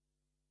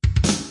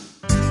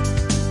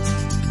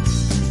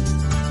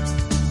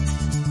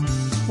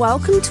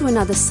Welcome to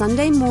another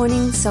Sunday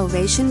morning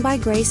Salvation by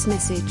Grace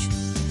message.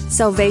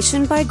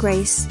 Salvation by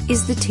Grace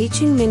is the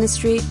teaching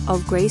ministry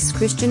of Grace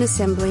Christian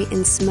Assembly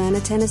in Smyrna,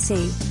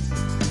 Tennessee.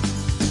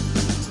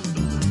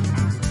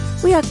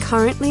 We are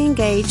currently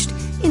engaged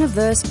in a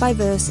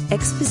verse-by-verse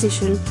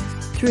exposition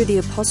through the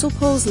Apostle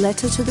Paul's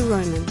letter to the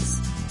Romans.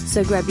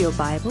 So grab your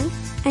Bible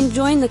and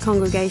join the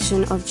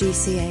congregation of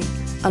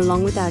GCA,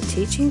 along with our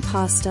teaching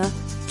pastor,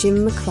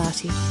 Jim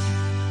McClarty.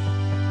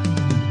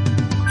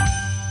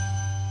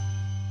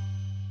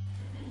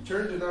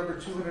 Turn to number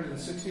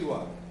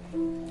 261.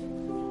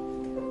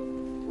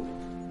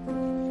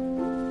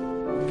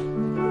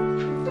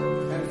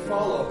 And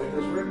follow,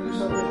 because we're going to do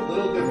something a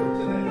little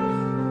different today.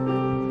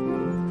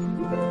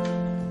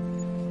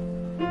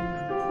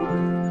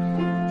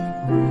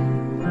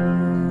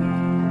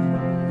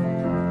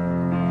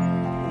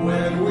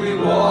 When we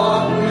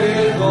walk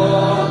with the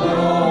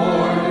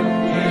Lord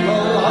in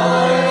the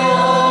light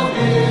of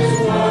His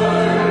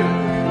Word,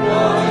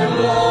 what a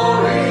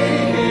glory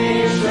He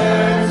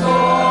sheds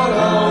on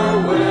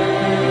our way.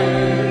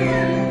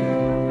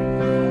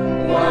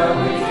 While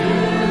we do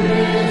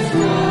His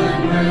good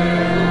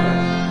will,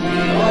 He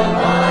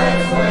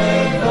abides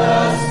with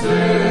us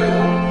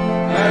still,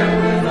 and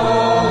with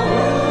all who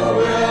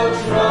will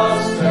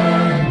trust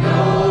and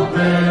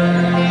obey.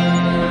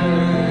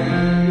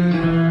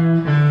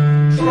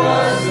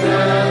 Trust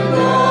and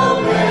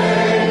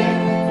obey,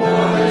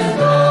 for there's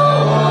no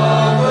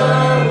other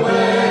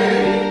way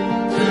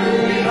to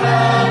be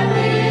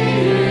happy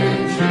in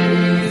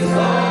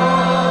Jesus,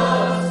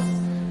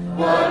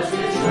 but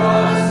to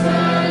trust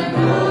and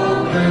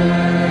obey.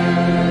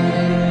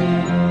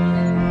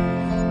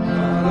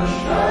 Not a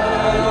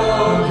shadow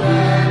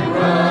can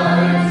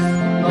rise,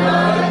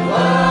 not a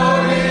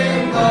cloud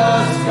in the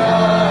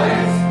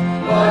skies,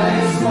 but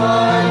His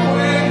smile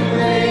when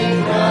we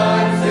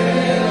drives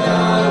in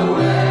the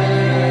way.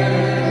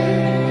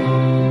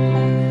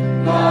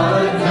 Not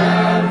a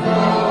damp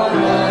or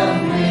a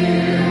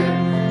fear,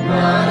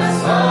 not a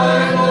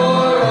sign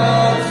or a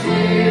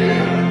tear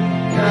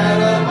can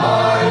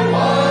abide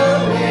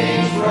while we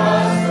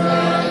trust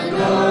and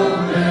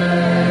obey.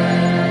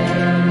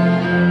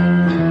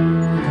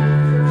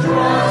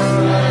 Trust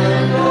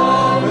and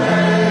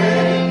obey,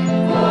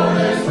 for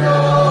there's no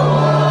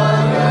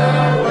other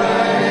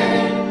way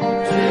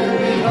to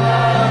be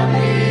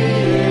happy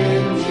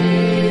in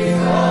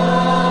Jesus,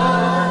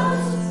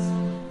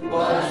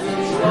 but to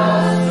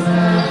trust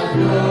and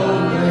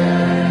obey.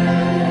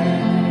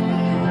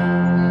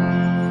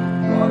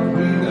 But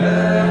we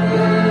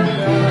never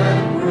can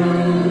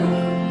prove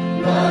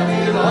the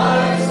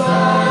delights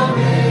of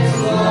His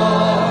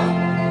love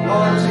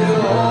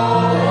until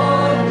all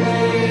on the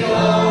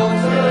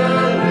altar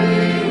we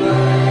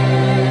lay.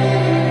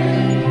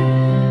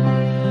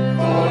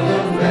 For the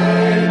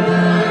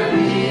favor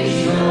He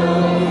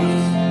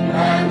shows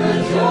and the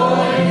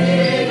joy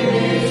He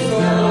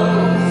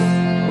bestows,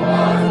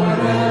 but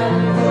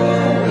whatever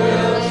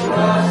will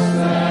trust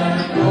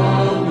and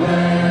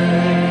obey.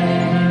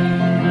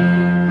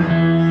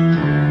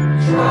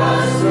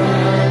 Trust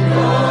and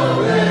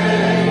obey,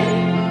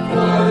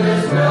 for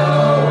there's no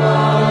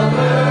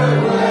other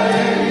way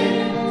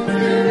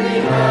to be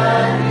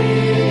happy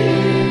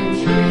in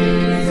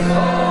Jesus,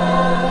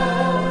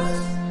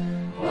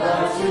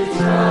 but to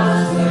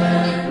trust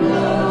and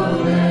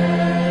obey.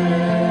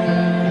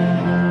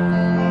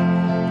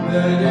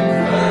 Then in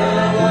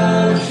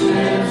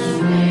fellowship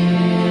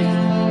sweet,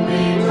 we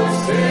will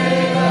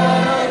sing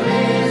at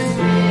His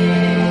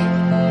feet,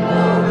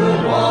 or will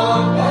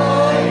walk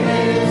by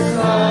His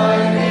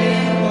side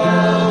in the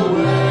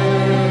way.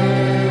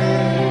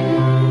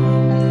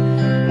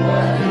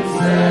 What He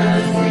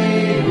says we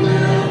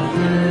will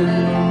do,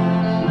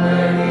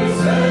 where He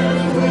says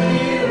we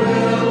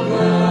will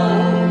go,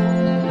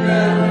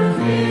 never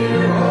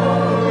fear,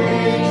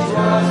 only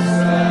trust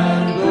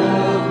and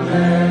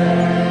obey.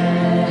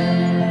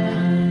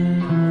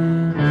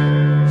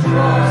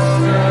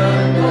 Trust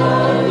and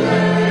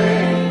obey,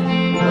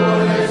 for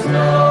there's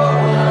no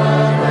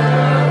other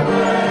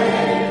way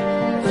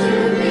to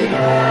be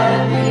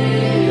happy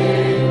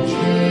in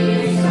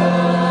Jesus,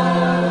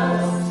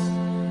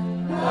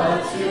 but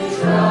to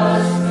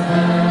trust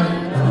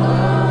and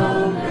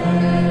obey.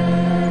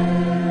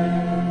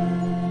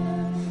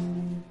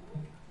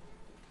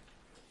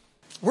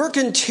 We're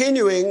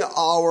continuing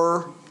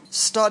our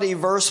study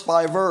verse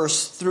by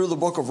verse through the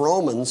book of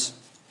Romans,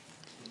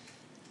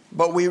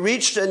 but we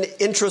reached an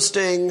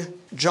interesting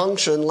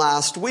junction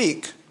last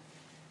week,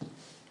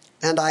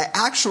 and I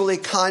actually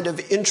kind of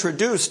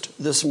introduced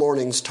this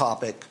morning's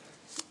topic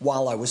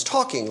while I was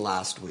talking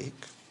last week.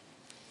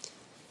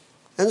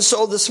 And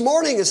so this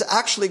morning is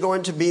actually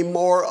going to be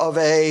more of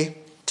a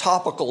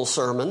topical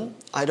sermon.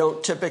 I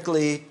don't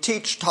typically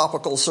teach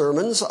topical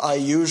sermons. I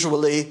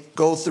usually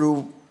go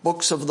through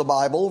books of the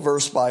Bible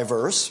verse by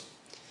verse.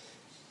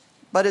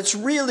 But it's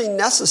really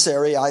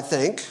necessary, I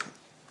think,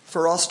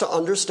 for us to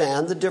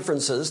understand the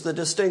differences, the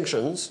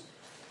distinctions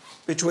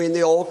between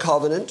the Old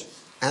Covenant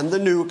and the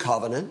New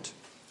Covenant.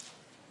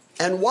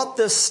 and what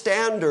this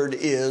standard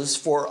is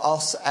for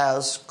us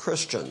as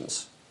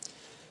Christians.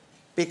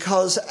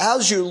 Because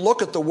as you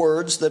look at the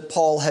words that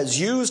Paul has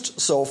used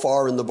so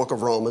far in the book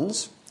of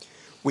Romans,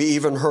 we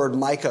even heard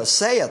Micah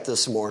say it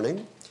this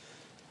morning,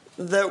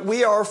 that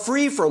we are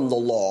free from the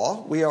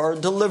law, we are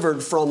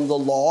delivered from the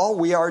law,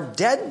 we are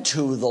dead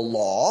to the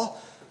law.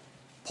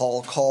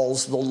 Paul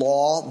calls the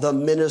law the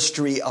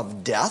ministry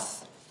of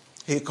death.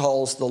 He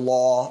calls the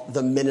law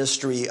the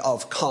ministry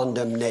of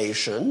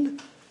condemnation.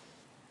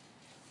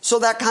 So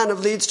that kind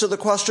of leads to the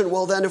question,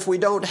 well then if we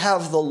don't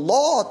have the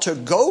law to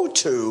go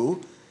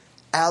to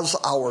as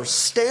our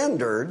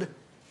standard,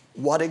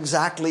 what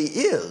exactly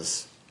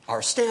is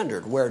our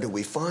standard? Where do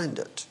we find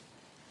it?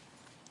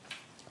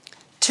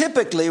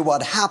 Typically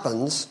what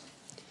happens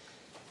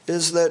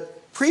is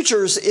that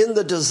preachers, in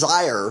the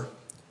desire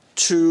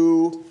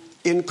to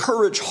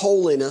encourage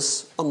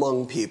holiness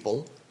among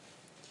people,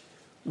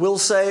 will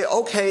say,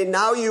 okay,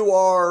 now you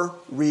are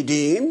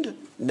redeemed,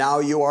 now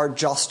you are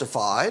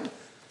justified,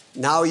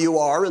 now you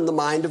are, in the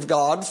mind of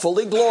God,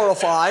 fully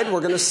glorified.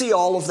 We're going to see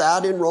all of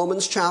that in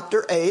Romans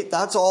chapter 8.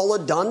 That's all a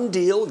done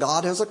deal.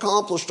 God has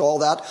accomplished all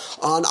that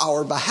on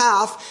our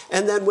behalf.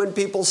 And then when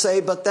people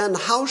say, but then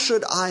how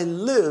should I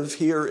live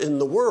here in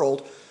the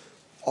world?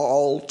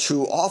 All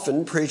too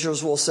often,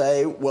 preachers will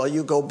say, well,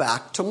 you go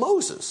back to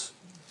Moses.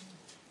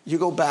 You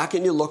go back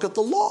and you look at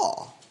the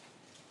law.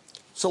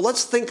 So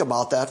let's think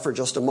about that for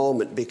just a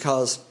moment,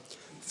 because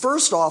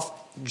first off,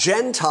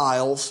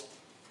 Gentiles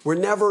were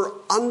never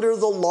under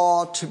the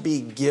law to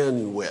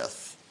begin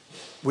with.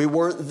 We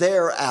weren't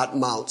there at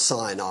Mount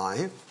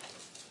Sinai.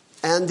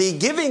 And the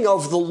giving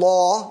of the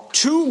law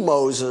to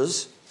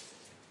Moses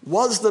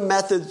was the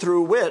method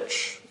through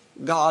which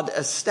God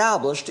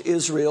established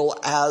Israel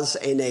as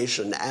a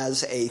nation,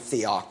 as a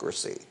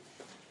theocracy.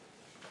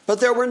 But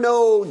there were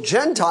no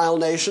Gentile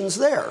nations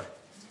there.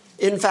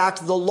 In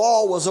fact, the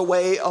law was a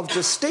way of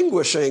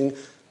distinguishing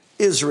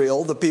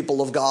Israel, the people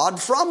of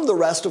God, from the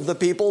rest of the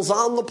peoples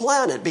on the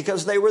planet,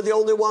 because they were the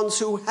only ones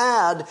who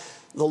had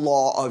the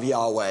law of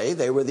Yahweh.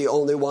 They were the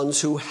only ones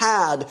who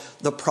had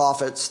the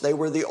prophets. They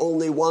were the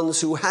only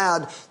ones who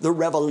had the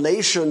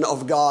revelation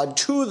of God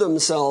to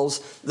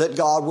themselves, that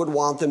God would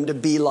want them to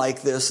be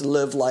like this,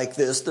 live like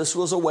this. This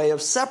was a way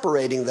of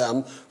separating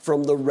them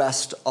from the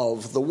rest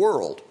of the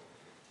world.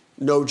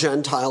 No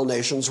Gentile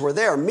nations were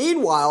there.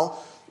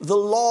 Meanwhile, the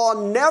law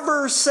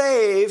never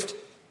saved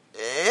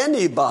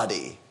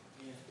anybody.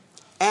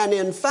 And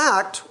in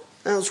fact,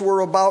 as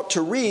we're about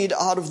to read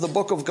out of the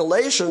book of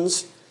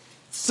Galatians,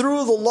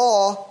 through the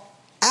law,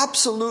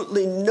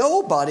 absolutely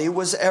nobody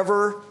was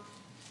ever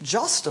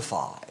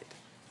justified.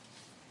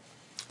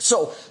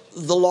 So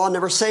the law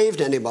never saved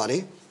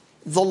anybody.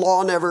 The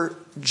law never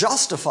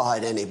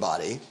justified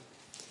anybody.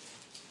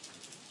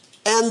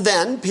 And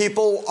then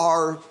people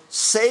are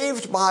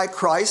saved by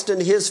Christ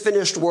and his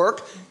finished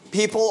work.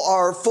 People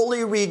are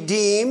fully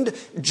redeemed,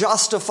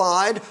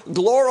 justified,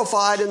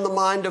 glorified in the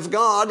mind of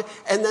God,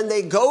 and then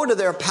they go to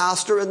their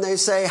pastor and they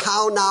say,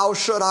 how now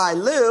should I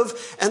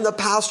live? And the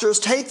pastors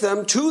take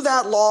them to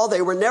that law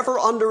they were never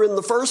under in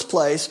the first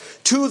place,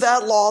 to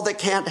that law that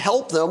can't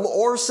help them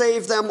or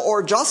save them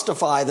or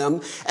justify them,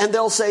 and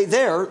they'll say,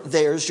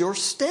 there's your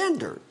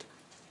standard.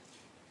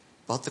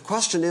 But the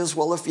question is,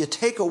 well, if you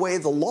take away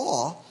the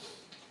law,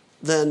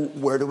 then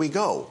where do we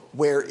go?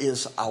 Where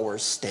is our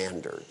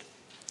standard?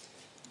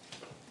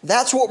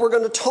 That's what we're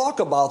going to talk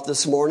about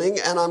this morning,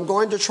 and I'm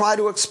going to try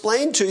to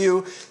explain to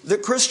you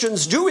that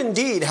Christians do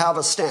indeed have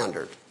a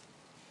standard.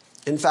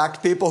 In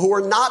fact, people who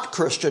are not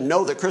Christian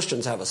know that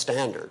Christians have a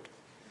standard.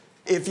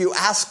 If you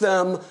ask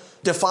them,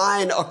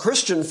 define a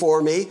Christian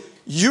for me,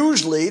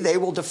 usually they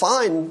will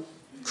define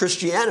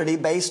Christianity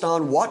based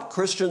on what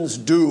Christians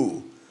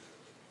do.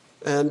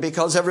 And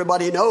because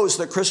everybody knows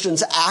that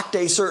Christians act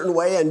a certain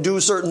way and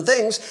do certain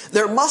things,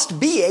 there must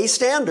be a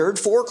standard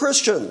for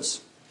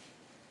Christians.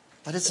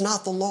 But it's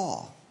not the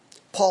law.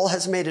 Paul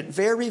has made it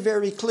very,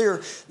 very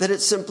clear that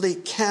it simply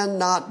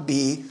cannot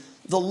be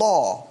the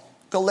law.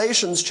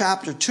 Galatians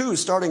chapter 2,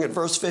 starting at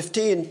verse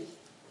 15,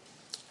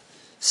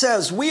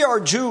 says, we are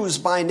Jews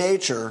by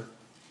nature,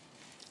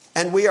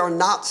 and we are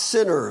not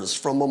sinners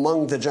from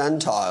among the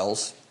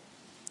Gentiles.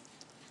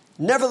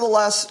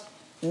 Nevertheless,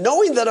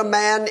 knowing that a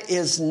man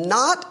is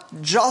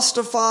not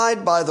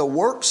justified by the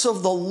works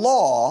of the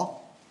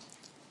law,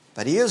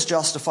 but he is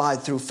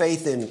justified through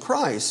faith in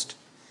Christ,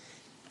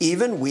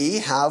 even we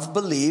have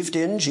believed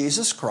in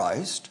Jesus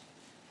Christ,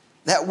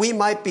 that we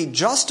might be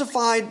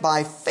justified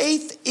by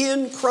faith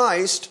in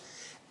Christ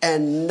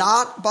and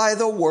not by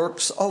the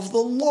works of the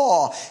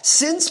law.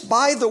 Since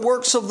by the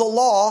works of the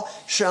law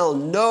shall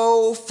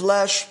no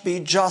flesh be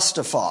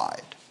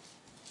justified.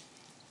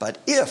 But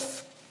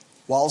if,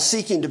 while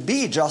seeking to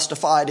be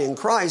justified in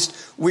Christ,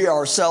 we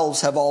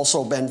ourselves have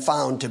also been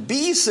found to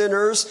be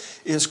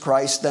sinners, is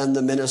Christ then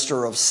the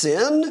minister of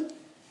sin?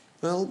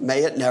 Well,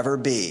 may it never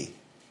be.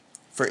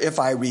 For if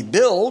I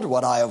rebuild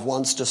what I have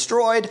once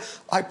destroyed,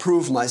 I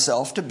prove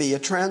myself to be a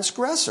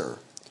transgressor.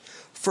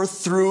 For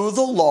through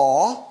the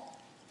law,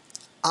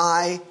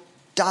 I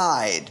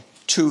died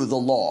to the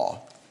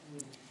law,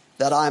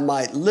 that I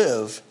might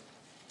live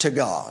to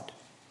God.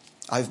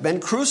 I've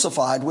been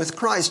crucified with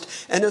Christ,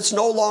 and it's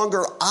no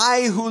longer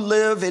I who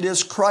live, it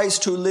is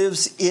Christ who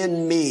lives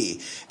in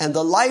me. And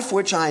the life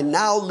which I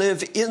now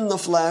live in the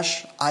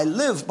flesh, I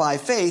live by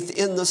faith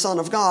in the Son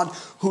of God,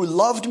 who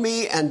loved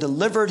me and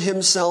delivered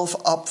himself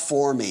up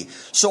for me.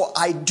 So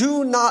I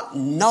do not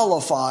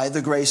nullify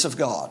the grace of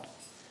God.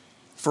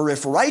 For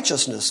if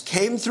righteousness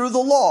came through the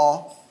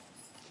law,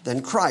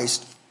 then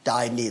Christ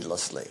died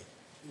needlessly.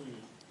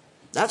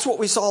 That's what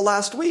we saw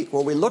last week.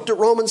 When we looked at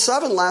Romans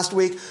 7 last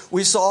week,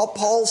 we saw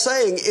Paul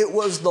saying it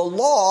was the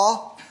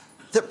law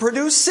that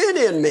produced sin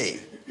in me.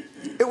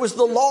 It was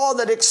the law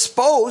that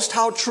exposed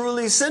how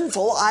truly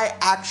sinful I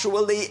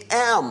actually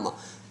am.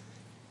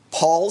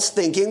 Paul's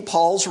thinking,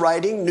 Paul's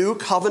writing, New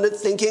Covenant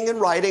thinking and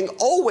writing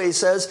always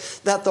says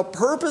that the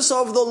purpose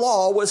of the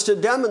law was to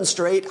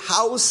demonstrate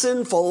how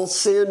sinful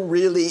sin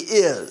really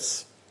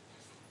is.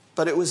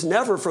 But it was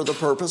never for the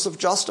purpose of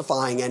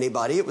justifying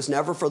anybody. It was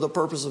never for the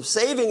purpose of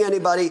saving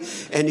anybody.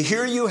 And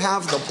here you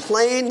have the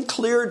plain,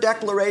 clear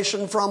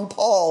declaration from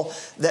Paul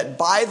that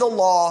by the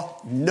law,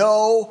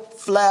 no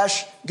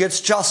flesh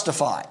gets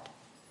justified.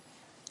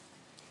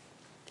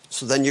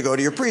 So then you go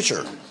to your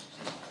preacher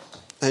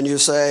and you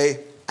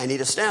say, I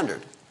need a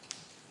standard.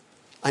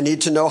 I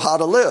need to know how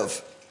to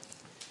live.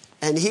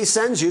 And he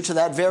sends you to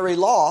that very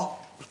law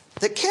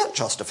that can't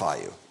justify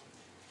you,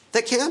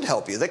 that can't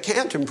help you, that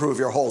can't improve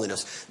your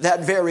holiness.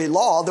 That very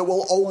law that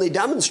will only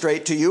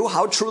demonstrate to you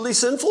how truly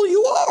sinful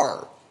you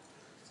are.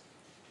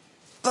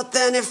 But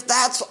then if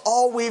that's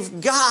all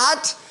we've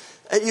got,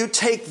 and you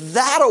take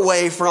that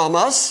away from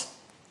us,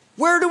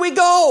 where do we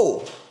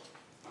go?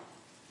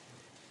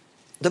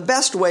 The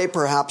best way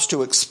perhaps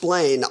to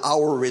explain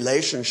our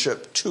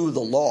relationship to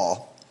the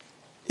law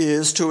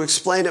is to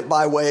explain it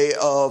by way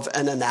of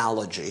an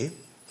analogy.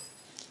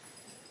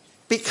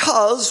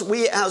 Because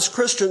we as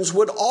Christians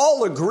would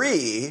all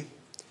agree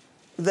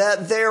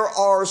that there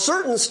are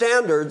certain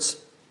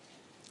standards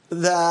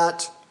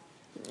that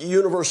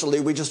universally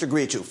we just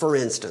agree to. For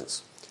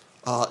instance,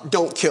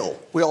 don't kill.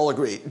 We all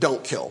agree,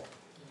 don't kill.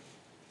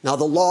 Now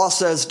the law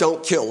says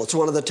don't kill. It's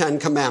one of the 10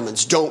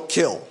 commandments. Don't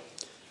kill.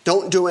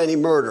 Don't do any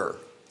murder.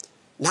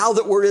 Now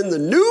that we're in the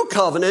new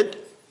covenant,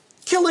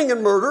 killing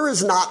and murder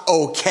is not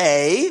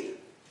okay.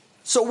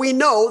 So we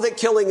know that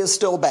killing is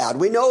still bad.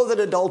 We know that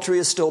adultery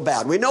is still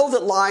bad. We know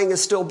that lying is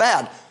still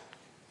bad.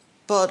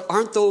 But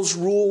aren't those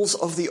rules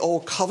of the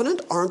old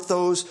covenant? Aren't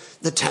those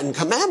the 10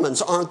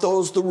 commandments? Aren't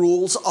those the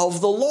rules of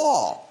the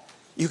law?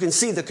 You can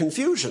see the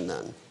confusion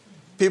then.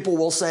 People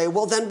will say,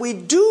 well, then we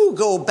do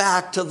go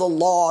back to the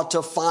law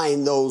to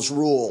find those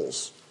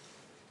rules.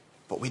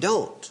 But we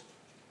don't.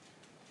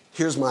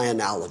 Here's my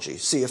analogy.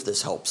 See if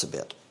this helps a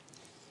bit.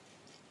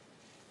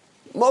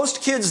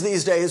 Most kids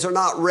these days are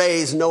not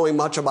raised knowing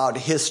much about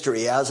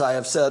history. As I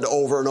have said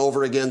over and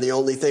over again, the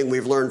only thing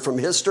we've learned from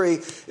history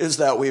is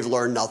that we've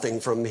learned nothing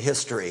from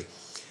history.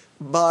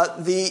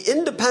 But the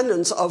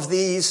independence of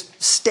these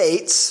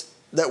states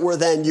that were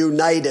then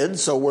united,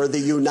 so we're the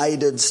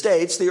United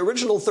States, the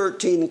original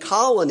 13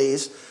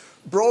 colonies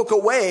broke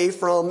away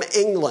from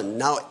England.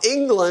 Now,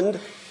 England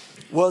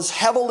was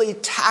heavily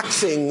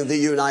taxing the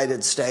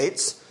United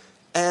States,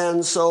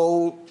 and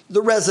so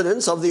the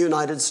residents of the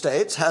United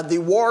States had the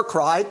war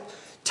cry,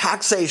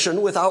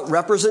 taxation without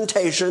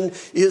representation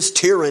is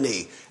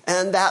tyranny.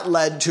 And that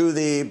led to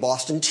the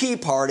Boston Tea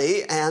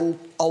Party and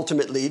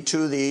ultimately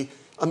to the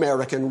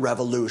American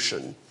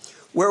Revolution,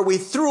 where we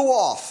threw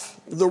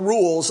off the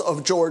rules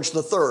of George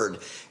III.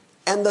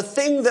 And the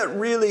thing that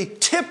really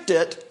tipped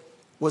it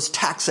was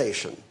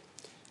taxation.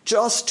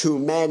 Just too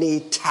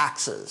many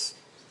taxes.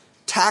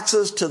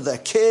 Taxes to the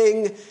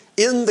king.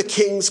 In the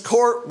king's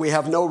court, we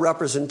have no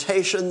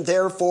representation.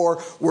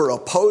 Therefore, we're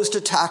opposed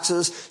to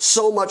taxes,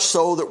 so much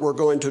so that we're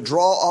going to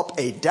draw up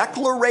a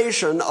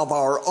declaration of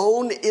our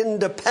own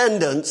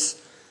independence,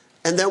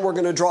 and then we're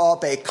going to draw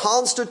up a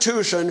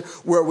constitution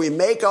where we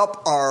make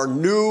up our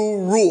new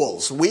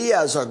rules. We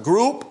as a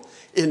group,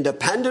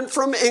 independent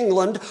from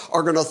England,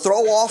 are going to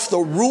throw off the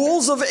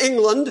rules of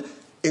England,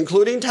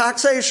 including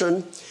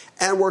taxation,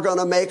 and we're going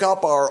to make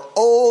up our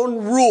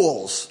own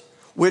rules.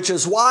 Which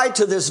is why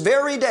to this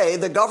very day,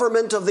 the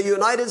government of the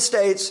United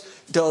States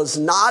does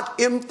not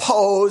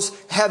impose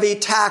heavy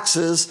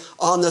taxes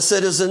on the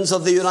citizens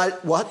of the United...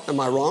 What? Am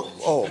I wrong?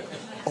 Oh,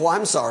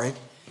 I'm sorry.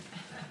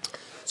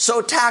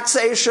 So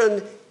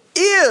taxation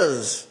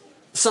is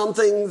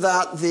something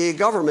that the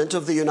government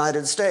of the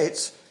United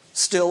States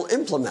still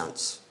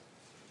implements.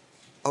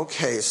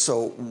 Okay,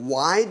 so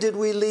why did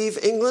we leave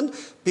England?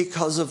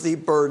 Because of the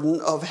burden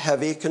of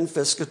heavy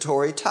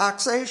confiscatory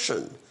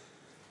taxation.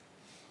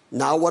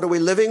 Now what are we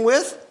living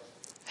with?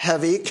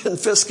 Heavy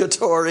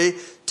confiscatory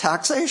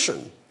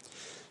taxation.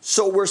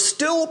 So we're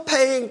still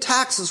paying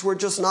taxes, we're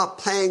just not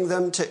paying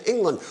them to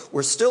England.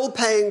 We're still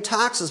paying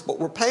taxes, but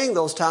we're paying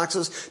those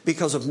taxes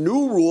because of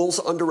new rules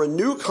under a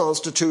new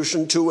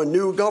constitution to a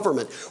new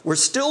government. We're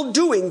still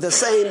doing the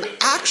same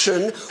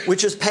action,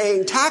 which is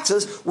paying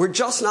taxes. We're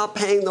just not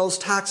paying those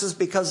taxes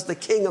because the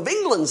King of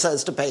England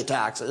says to pay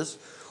taxes.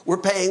 We're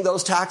paying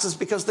those taxes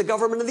because the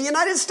government of the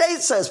United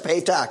States says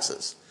pay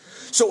taxes.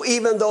 So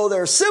even though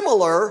they're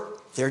similar,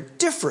 they're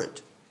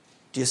different.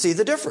 Do you see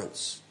the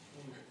difference?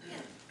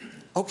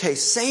 Okay,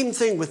 same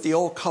thing with the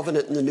Old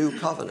Covenant and the New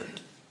Covenant.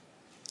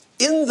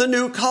 In the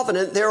New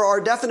Covenant, there are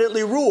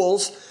definitely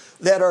rules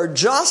that are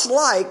just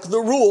like the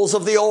rules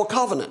of the Old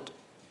Covenant.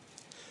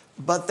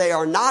 But they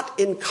are not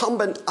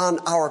incumbent on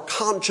our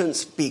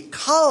conscience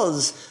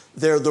because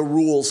they're the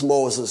rules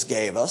Moses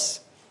gave us.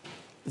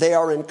 They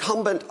are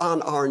incumbent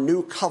on our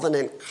New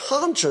Covenant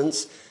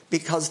conscience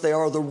because they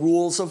are the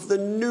rules of the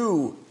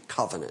New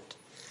Covenant.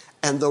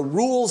 And the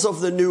rules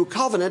of the New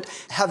Covenant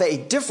have a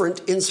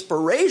different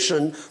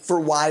inspiration for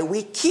why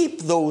we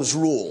keep those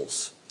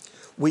rules.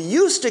 We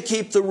used to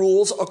keep the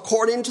rules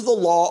according to the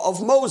law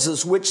of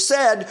Moses, which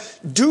said,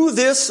 do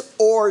this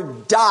or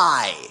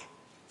die.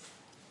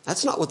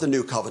 That's not what the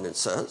New Covenant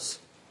says.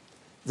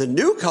 The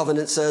New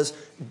Covenant says,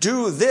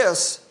 do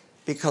this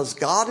because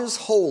God is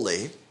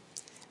holy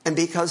and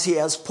because he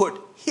has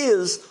put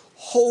his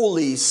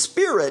Holy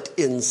Spirit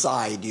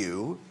inside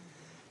you.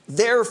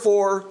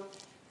 Therefore,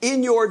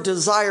 in your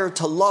desire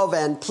to love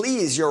and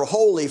please your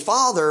Holy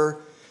Father,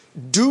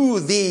 do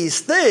these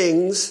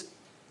things,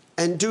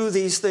 and do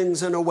these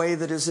things in a way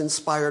that is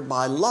inspired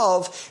by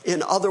love.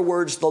 In other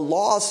words, the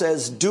law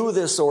says, do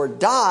this or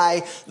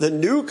die. The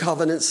New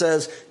Covenant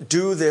says,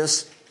 do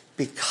this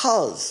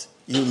because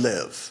you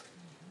live.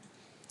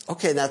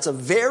 Okay, that's a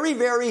very,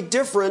 very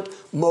different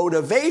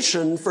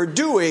motivation for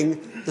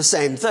doing the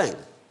same thing.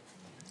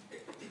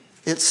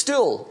 It's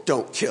still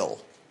don't kill.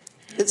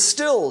 It's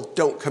still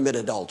don't commit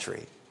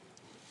adultery.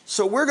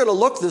 So we're going to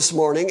look this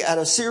morning at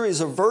a series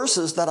of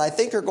verses that I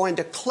think are going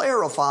to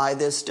clarify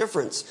this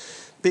difference.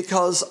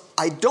 Because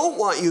I don't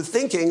want you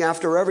thinking,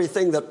 after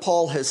everything that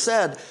Paul has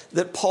said,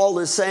 that Paul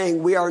is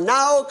saying we are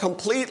now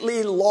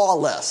completely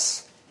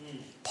lawless.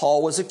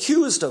 Paul was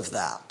accused of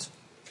that.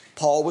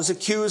 Paul was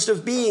accused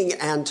of being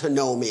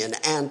antinomian,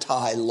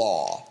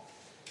 anti-law.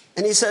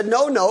 And he said,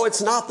 no,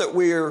 it's not that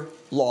we're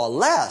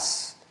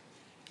lawless.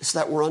 It's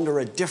that we're under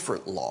a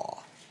different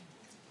law.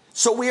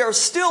 So we are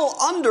still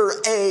under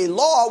a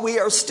law. We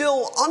are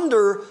still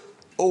under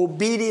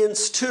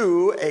obedience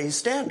to a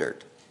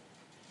standard.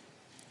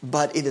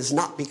 But it is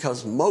not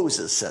because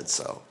Moses said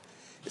so.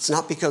 It's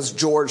not because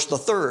George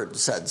III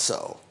said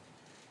so.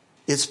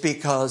 It's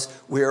because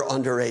we're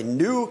under a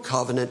new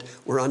covenant.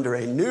 We're under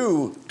a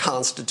new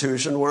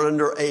constitution. We're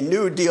under a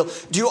new deal.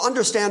 Do you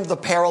understand the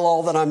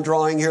parallel that I'm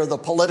drawing here, the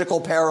political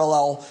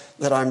parallel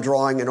that I'm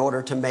drawing in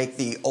order to make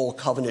the Old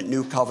Covenant,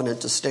 New Covenant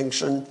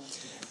distinction?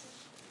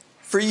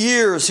 For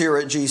years here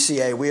at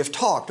GCA, we have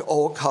talked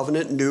Old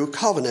Covenant, New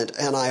Covenant,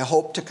 and I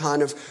hope to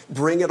kind of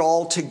bring it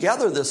all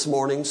together this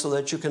morning so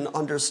that you can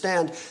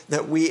understand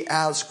that we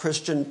as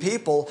Christian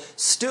people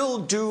still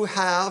do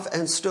have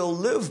and still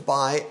live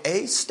by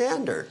a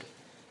standard.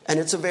 And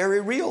it's a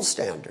very real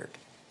standard.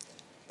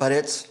 But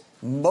it's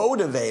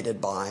motivated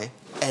by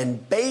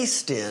and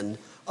based in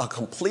a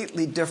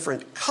completely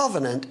different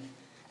covenant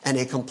and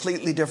a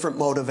completely different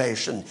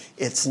motivation.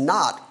 It's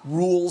not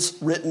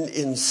rules written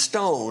in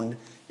stone.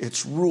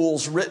 It's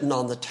rules written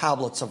on the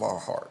tablets of our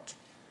heart.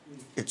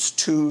 It's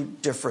two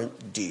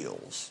different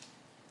deals.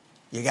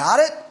 You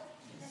got it?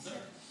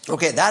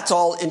 Okay, that's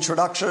all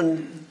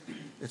introduction.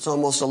 It's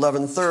almost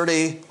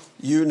 11:30.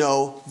 You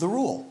know the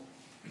rule.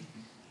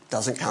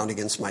 Doesn't count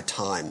against my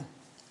time.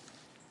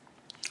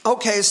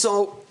 Okay,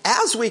 so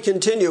as we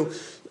continue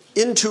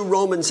into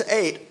Romans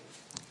 8,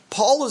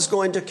 Paul is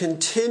going to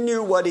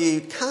continue what he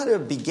kind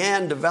of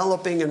began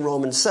developing in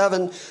Romans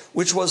 7,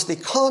 which was the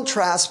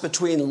contrast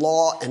between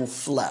law and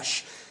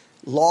flesh.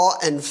 Law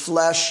and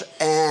flesh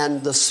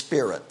and the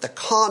Spirit. The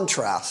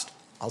contrast,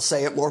 I'll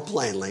say it more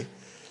plainly,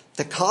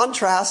 the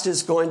contrast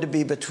is going to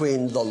be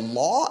between the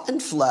law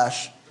and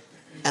flesh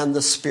and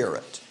the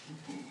Spirit.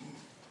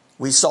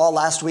 We saw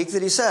last week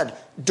that he said,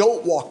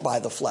 don't walk by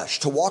the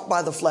flesh. To walk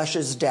by the flesh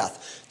is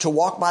death. To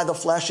walk by the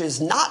flesh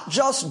is not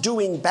just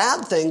doing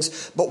bad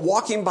things, but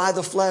walking by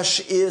the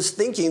flesh is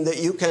thinking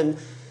that you can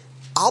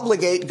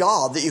obligate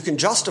God, that you can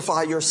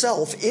justify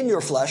yourself in your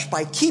flesh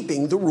by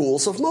keeping the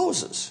rules of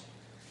Moses.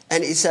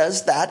 And he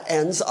says that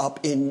ends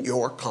up in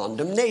your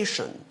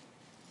condemnation.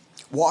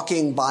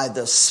 Walking by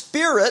the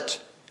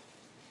Spirit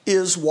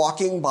is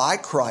walking by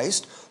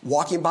Christ,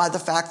 walking by the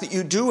fact that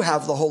you do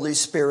have the Holy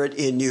Spirit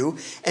in you.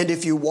 And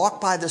if you walk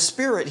by the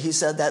Spirit, he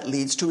said, that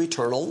leads to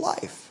eternal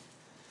life.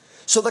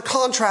 So the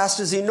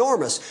contrast is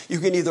enormous. You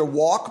can either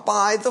walk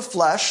by the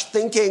flesh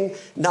thinking,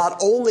 not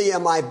only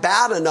am I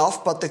bad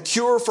enough, but the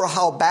cure for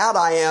how bad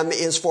I am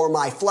is for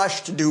my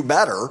flesh to do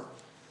better.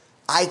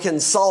 I can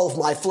solve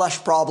my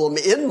flesh problem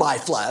in my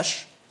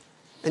flesh.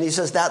 And he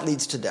says that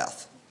leads to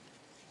death.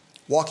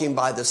 Walking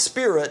by the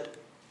Spirit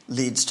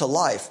leads to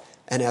life.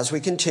 And as we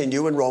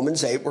continue in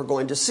Romans 8, we're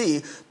going to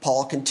see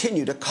Paul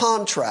continue to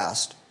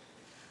contrast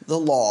the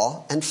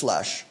law and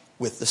flesh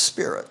with the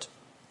Spirit.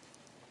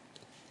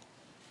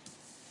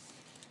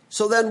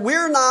 So then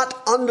we're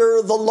not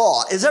under the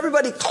law. Is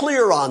everybody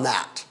clear on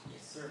that?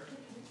 Yes, sir.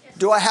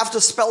 Do I have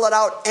to spell it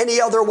out any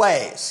other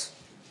ways?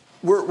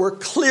 We're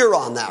clear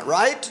on that,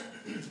 right?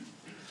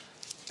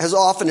 As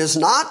often as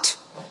not,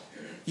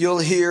 you'll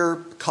hear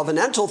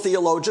covenantal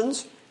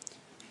theologians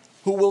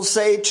who will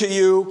say to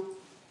you,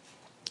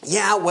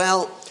 yeah,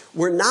 well,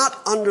 we're not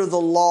under the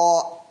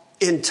law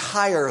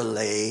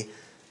entirely,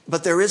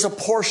 but there is a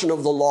portion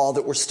of the law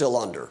that we're still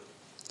under.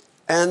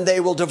 And they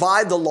will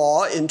divide the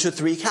law into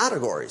 3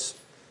 categories.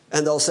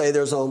 And they'll say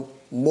there's a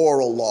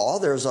moral law,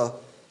 there's a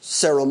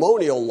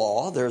ceremonial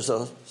law, there's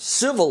a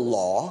civil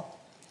law.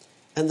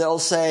 And they'll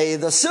say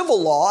the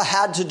civil law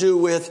had to do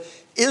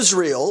with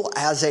Israel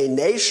as a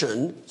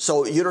nation,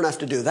 so you don't have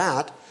to do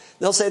that.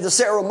 They'll say the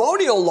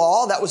ceremonial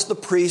law, that was the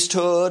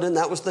priesthood, and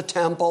that was the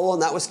temple,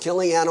 and that was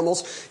killing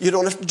animals. You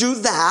don't have to do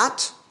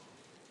that.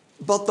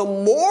 But the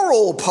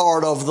moral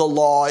part of the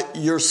law,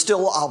 you're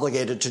still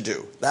obligated to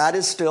do. That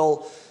is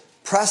still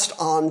pressed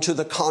onto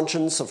the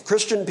conscience of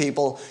Christian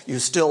people. You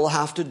still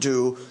have to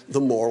do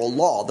the moral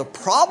law. The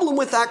problem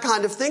with that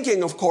kind of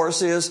thinking, of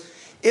course, is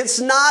it's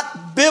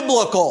not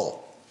biblical.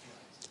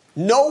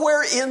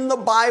 Nowhere in the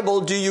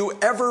Bible do you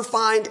ever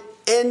find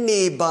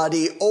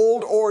anybody,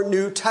 Old or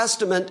New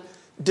Testament,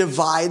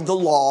 divide the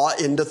law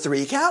into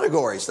 3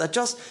 categories. That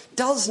just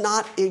does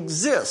not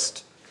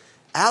exist.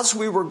 As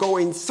we were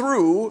going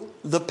through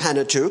the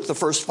Pentateuch, the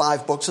first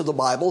 5 books of the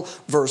Bible,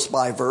 verse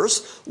by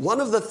verse,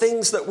 one of the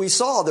things that we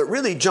saw that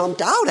really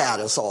jumped out at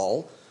us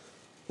all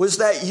was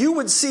that you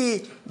would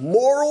see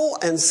moral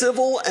and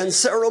civil and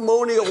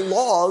ceremonial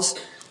laws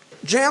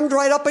jammed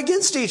right up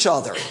against each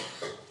other.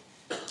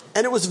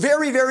 And it was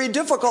very, very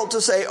difficult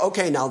to say,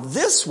 okay, now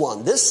this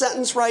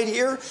sentence right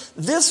here,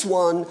 this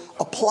one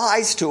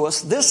applies to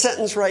us. This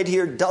sentence right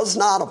here does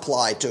not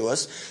apply to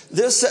us.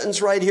 This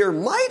sentence right here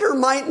might or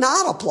might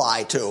not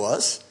apply to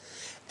us.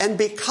 And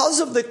because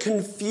of the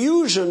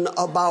confusion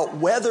about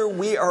whether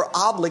we are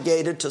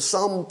obligated to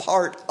some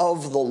part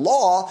of the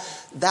law,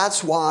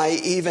 that's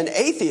why even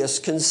atheists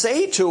can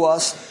say to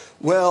us,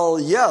 well,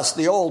 yes,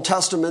 the Old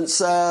Testament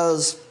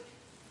says,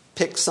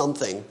 pick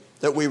something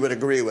that we would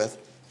agree with.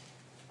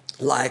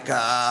 Like,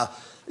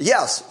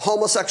 yes,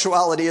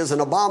 homosexuality is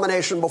an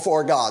abomination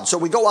before God. So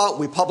we go out and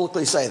we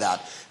publicly say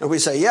that. And we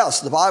say,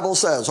 yes, the Bible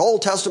says,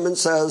 Old Testament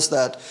says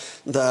that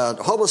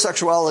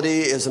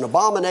homosexuality is an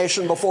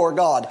abomination before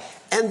God.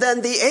 And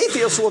then the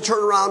atheist will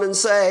turn around and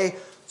say,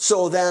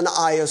 so then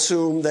I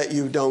assume that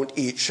you don't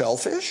eat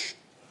shellfish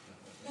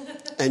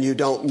and you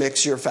don't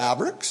mix your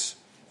fabrics?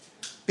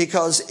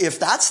 Because if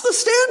that's the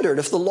standard,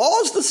 if the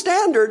law is the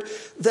standard,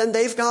 then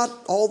they've got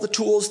all the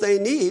tools they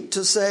need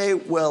to say,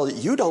 well,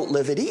 you don't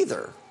live it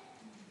either.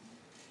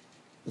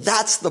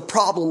 That's the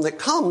problem that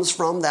comes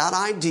from that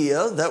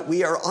idea that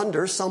we are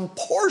under some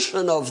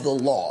portion of the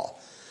law.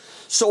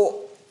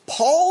 So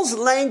Paul's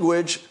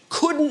language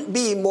couldn't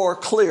be more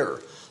clear.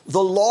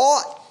 The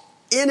law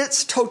in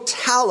its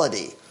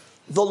totality,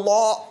 the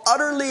law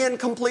utterly and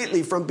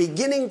completely from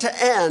beginning to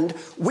end,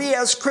 we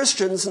as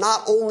Christians,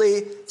 not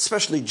only,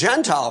 especially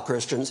Gentile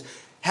Christians,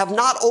 have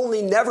not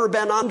only never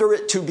been under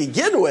it to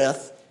begin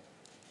with,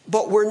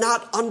 but we're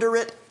not under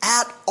it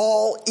at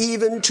all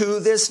even to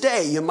this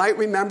day. You might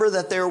remember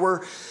that there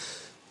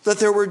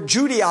were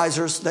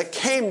Judaizers that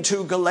came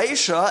to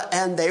Galatia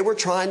and they were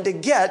trying to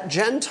get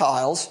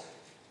Gentiles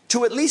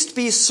to at least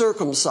be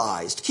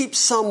circumcised, keep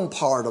some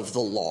part of the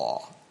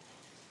law.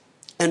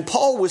 And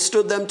Paul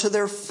withstood them to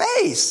their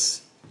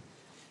face.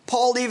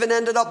 Paul even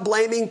ended up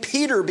blaming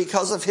Peter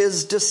because of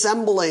his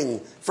dissembling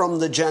from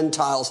the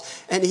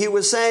Gentiles. And he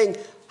was saying,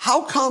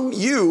 how come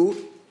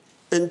you,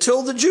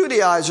 until the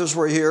Judaizers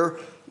were here,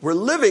 were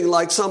living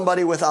like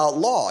somebody without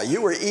law?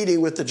 You were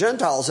eating with the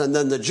Gentiles, and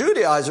then the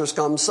Judaizers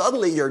come,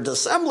 suddenly you're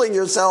dissembling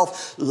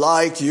yourself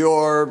like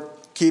you're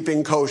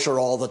keeping kosher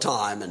all the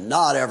time and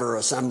not ever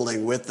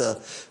assembling with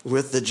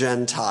the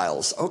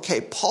Gentiles. Okay,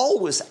 Paul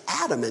was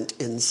adamant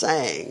in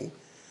saying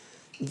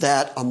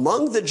that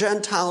among the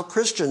Gentile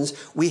Christians,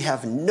 we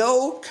have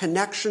no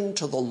connection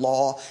to the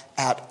law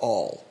at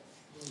all.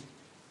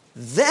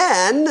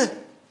 Then,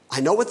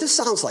 I know what this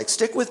sounds like.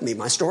 Stick with me.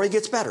 My story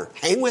gets better.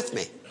 Hang with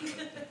me.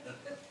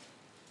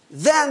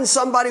 Then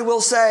somebody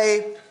will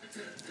say,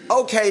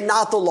 okay,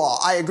 not the law.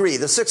 I agree.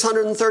 The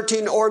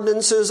 613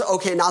 ordinances,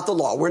 okay, not the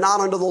law. We're not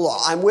under the law.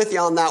 I'm with you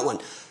on that one.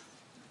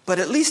 But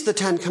at least the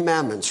 10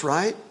 Commandments,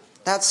 right?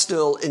 That's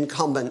still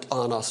incumbent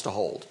on us to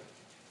hold.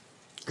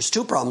 There's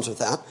 2 problems with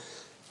that.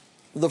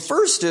 The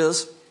first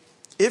is,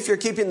 if you're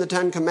keeping the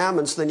 10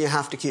 Commandments, then you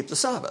have to keep the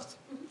Sabbath,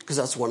 because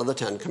that's one of the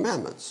 10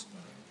 Commandments.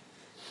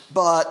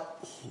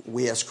 But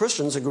we as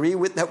Christians agree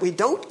that we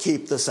don't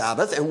keep the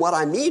Sabbath, and what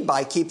I mean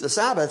by keep the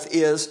Sabbath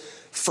is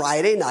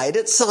Friday night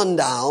at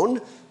sundown,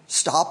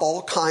 stop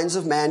all kinds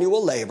of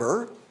manual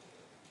labor,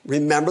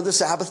 remember the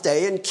Sabbath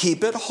day and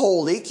keep it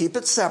holy, keep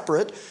it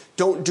separate.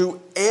 Don't do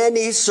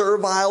any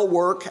servile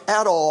work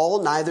at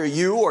all, neither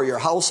you or your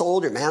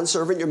household, your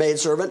manservant, your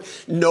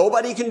maidservant.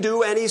 Nobody can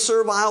do any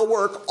servile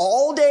work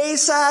all day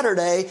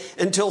Saturday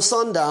until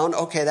sundown.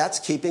 Okay, that's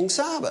keeping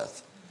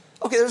Sabbath.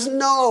 Okay, there's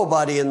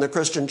nobody in the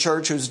Christian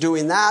church who's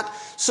doing that.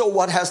 So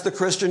what has the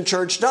Christian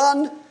church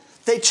done?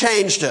 They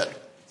changed it.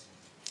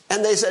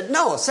 And they said,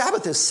 no,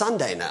 Sabbath is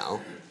Sunday now.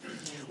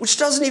 which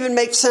doesn't even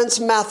make sense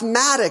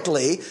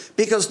mathematically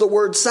because the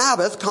word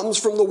Sabbath comes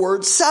from the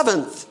word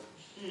seventh.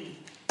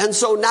 And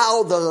so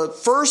now the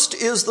first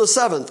is the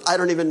seventh. I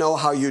don't even know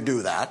how you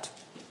do that.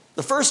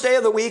 The first day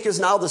of the week is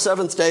now the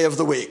seventh day of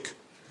the week.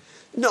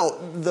 No,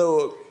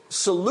 the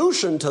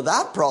solution to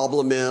that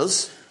problem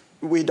is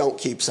we don't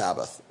keep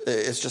Sabbath.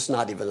 It's just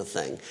not even a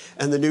thing.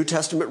 And the New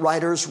Testament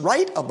writers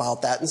write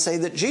about that and say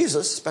that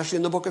Jesus, especially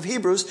in the book of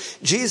Hebrews,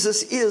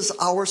 Jesus is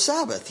our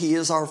Sabbath. He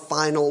is our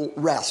final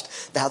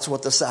rest. That's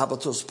what the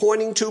Sabbath was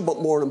pointing to, but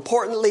more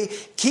importantly,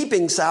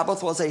 keeping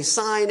Sabbath was a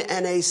sign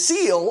and a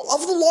seal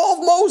of the law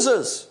of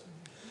Moses.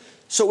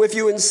 So if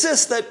you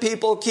insist that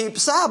people keep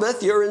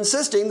Sabbath, you're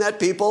insisting that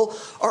people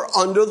are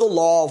under the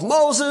law of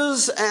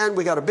Moses, and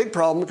we got a big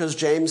problem because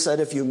James said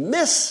if you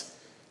miss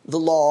the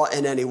law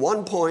in any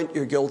one point,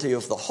 you're guilty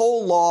of the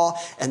whole law,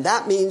 and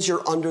that means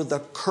you're under the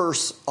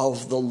curse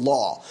of the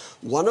law.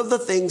 One of the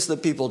things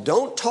that people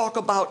don't talk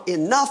about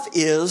enough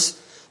is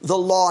the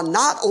law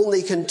not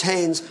only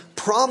contains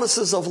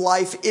promises of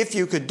life if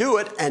you could do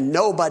it, and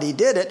nobody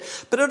did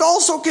it, but it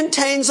also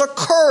contains a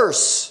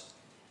curse.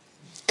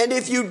 And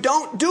if you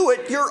don't do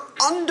it, you're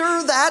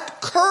under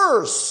that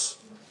curse.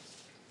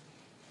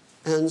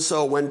 And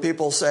so when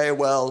people say,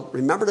 well,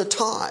 remember to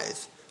tithe,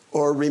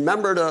 or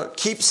remember to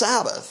keep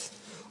Sabbath,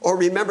 or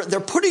remember,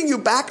 they're putting you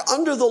back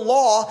under the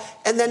law,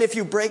 and then if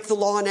you break the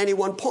law at any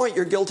one point,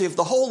 you're guilty of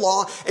the whole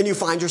law, and you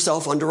find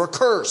yourself under a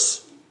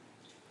curse.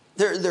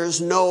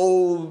 There's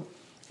no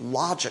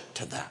logic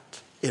to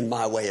that in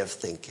my way of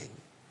thinking.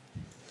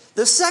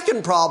 The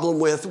second problem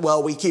with,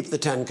 well, we keep the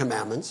Ten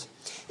Commandments,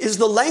 is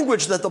the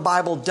language that the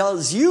Bible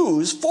does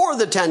use for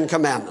the Ten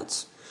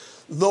Commandments.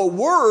 The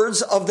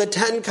words of the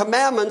Ten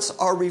Commandments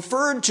are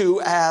referred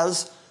to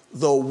as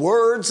the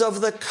words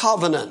of the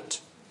covenant.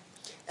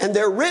 And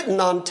they're written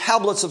on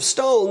tablets of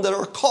stone that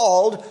are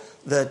called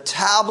the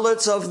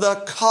tablets of the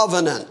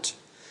covenant.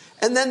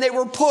 And then they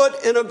were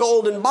put in a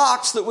golden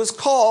box that was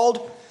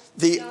called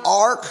the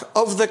Ark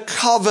of the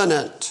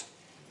Covenant.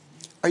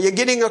 Are you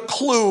getting a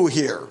clue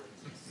here?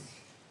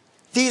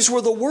 These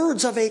were the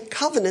words of a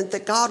covenant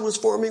that God was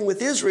forming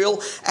with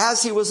Israel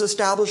as he was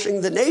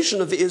establishing the nation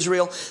of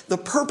Israel. The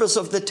purpose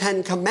of the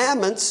Ten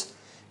Commandments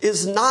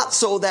is not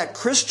so that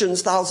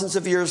Christians thousands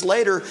of years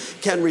later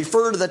can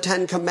refer to the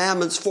Ten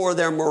Commandments for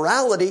their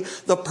morality.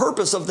 The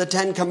purpose of the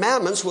Ten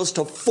Commandments was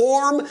to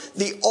form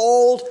the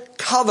old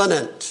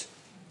covenant.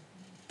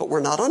 But we're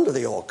not under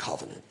the old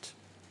covenant.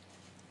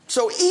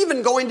 So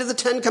even going to the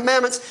Ten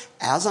Commandments,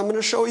 as I'm going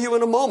to show you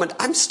in a moment,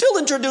 I'm still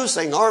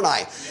introducing, aren't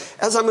I?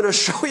 As I'm going to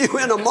show you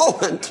in a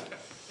moment,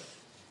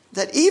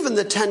 that even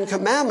the Ten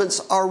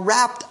Commandments are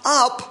wrapped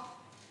up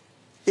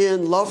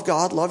in love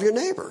God, love your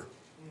neighbor.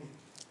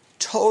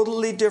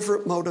 Totally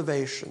different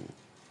motivation.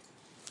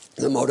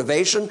 The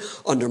motivation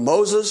under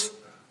Moses,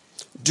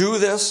 do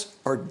this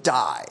or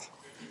die.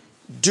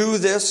 Do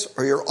this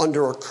or you're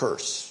under a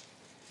curse.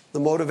 The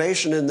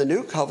motivation in the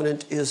new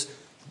covenant is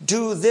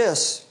do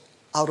this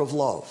out of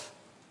love.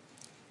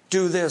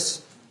 Do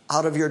this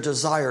out of your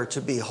desire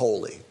to be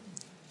holy.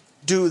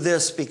 Do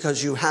this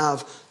because you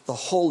have the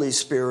Holy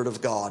Spirit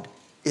of God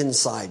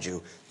inside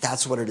you.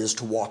 That's what it is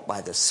to walk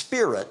by the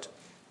Spirit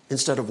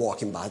instead of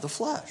walking by the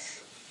flesh.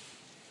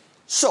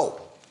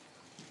 So,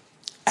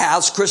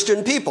 as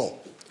Christian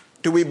people,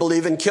 do we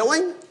believe in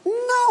killing?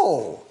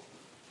 No.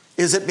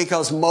 Is it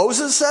because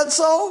Moses said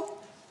so?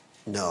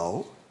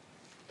 No.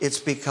 It's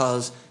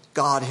because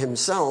God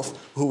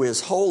himself, who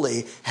is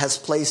holy, has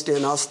placed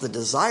in us the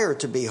desire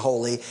to be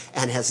holy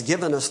and has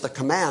given us the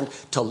command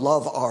to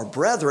love our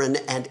brethren.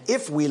 And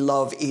if we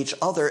love each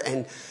other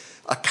and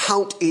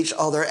account each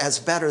other as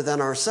better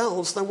than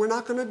ourselves, then we're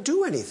not going to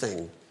do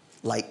anything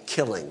like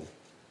killing,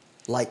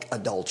 like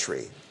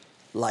adultery,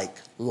 like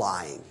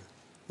lying,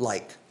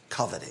 like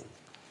coveting.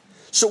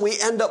 So we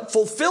end up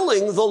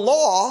fulfilling the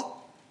law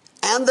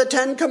and the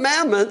Ten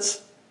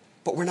Commandments,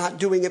 but we're not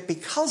doing it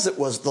because it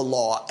was the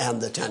law and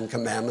the Ten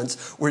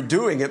Commandments. We're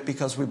doing it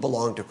because we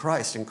belong to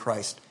Christ and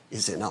Christ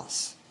is in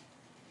us.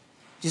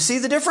 Do you see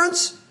the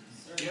difference?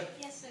 Yep.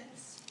 Yes, sir.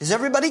 Is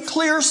everybody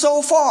clear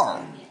so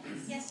far?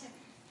 Yes, sir.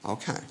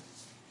 Okay.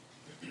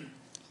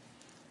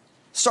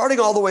 Starting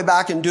all the way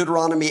back in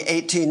Deuteronomy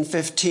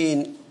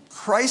 18:15,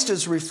 Christ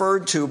is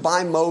referred to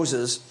by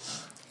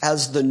Moses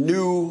as the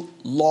new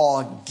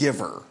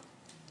lawgiver.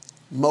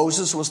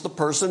 Moses was the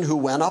person who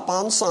went up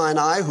on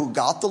Sinai, who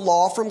got the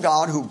law from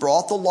God, who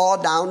brought the law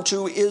down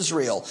to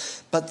Israel.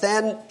 But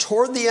then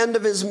toward the end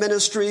of his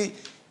ministry,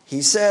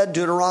 he said,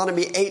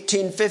 Deuteronomy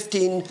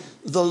 18:15,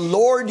 the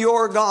Lord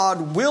your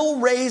God will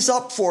raise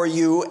up for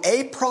you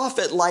a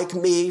prophet like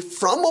me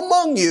from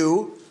among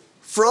you,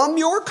 from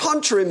your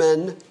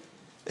countrymen,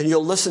 and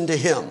you'll listen to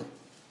him.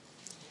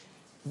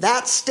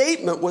 That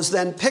statement was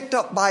then picked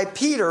up by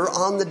Peter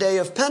on the day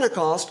of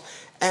Pentecost,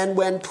 and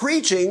when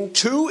preaching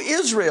to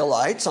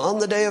Israelites on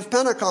the day of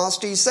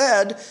Pentecost, he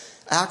said,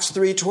 Acts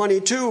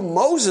 3:22,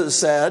 Moses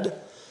said,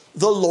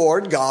 the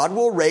Lord God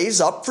will raise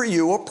up for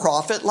you a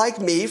prophet like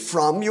me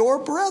from your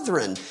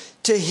brethren.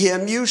 To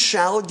him you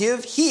shall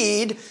give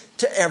heed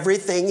to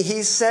everything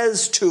he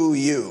says to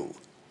you.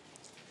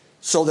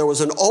 So there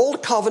was an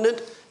old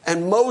covenant,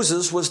 and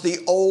Moses was the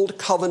old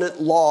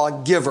covenant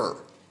lawgiver.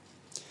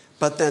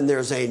 But then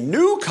there's a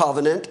new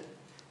covenant,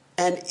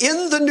 and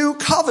in the new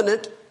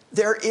covenant,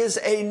 there is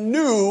a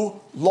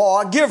new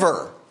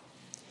lawgiver.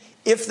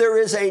 If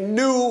there is a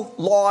new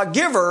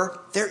lawgiver,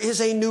 there is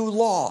a new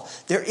law.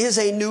 There is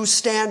a new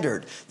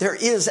standard. There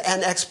is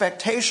an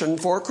expectation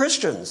for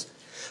Christians.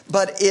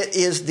 But it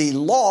is the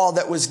law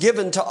that was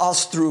given to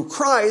us through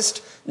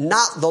Christ,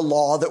 not the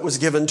law that was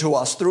given to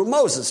us through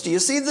Moses. Do you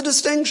see the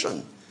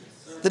distinction?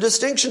 The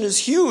distinction is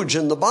huge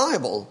in the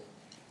Bible.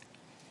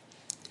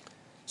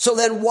 So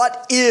then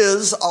what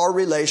is our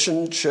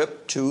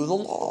relationship to the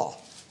law?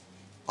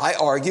 I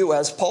argue,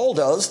 as Paul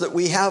does, that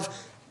we have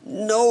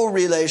no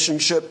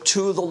relationship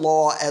to the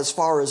law as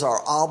far as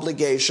our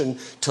obligation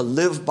to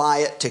live by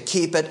it, to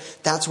keep it.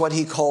 That's what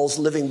he calls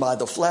living by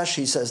the flesh.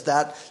 He says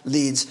that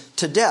leads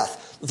to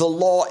death. The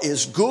law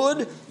is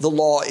good. The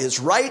law is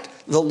right.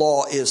 The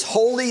law is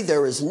holy.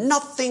 There is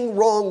nothing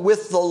wrong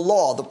with the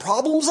law. The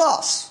problem's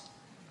us.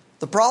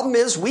 The problem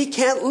is we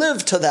can't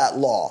live to that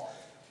law.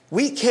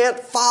 We can't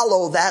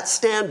follow that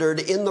standard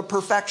in the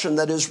perfection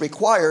that is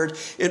required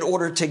in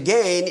order to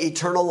gain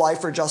eternal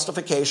life or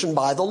justification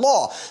by the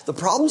law. The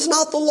problem's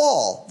not the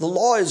law. The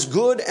law is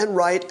good and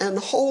right and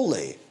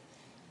holy.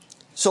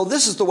 So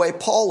this is the way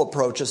Paul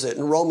approaches it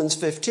in Romans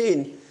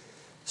 15.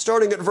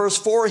 Starting at verse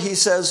 4, he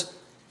says,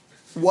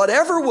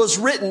 whatever was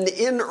written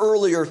in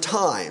earlier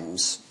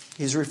times,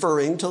 he's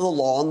referring to the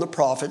law and the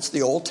prophets,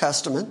 the Old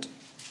Testament.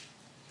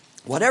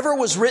 Whatever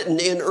was written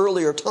in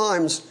earlier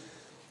times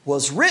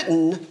was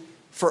written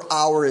for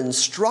our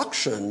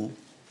instruction,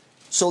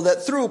 so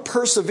that through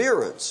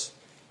perseverance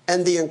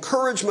and the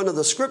encouragement of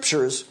the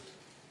Scriptures,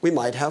 we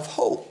might have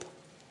hope.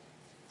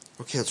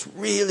 Okay, it's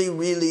really,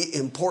 really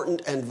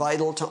important and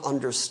vital to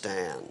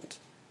understand.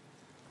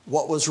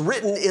 What was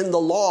written in the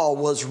law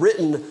was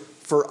written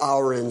for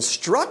our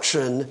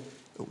instruction.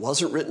 It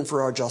wasn't written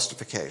for our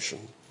justification.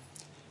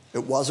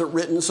 It wasn't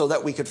written so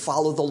that we could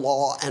follow the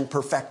law and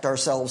perfect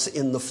ourselves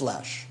in the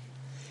flesh.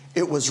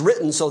 It was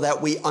written so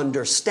that we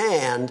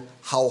understand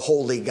how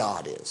holy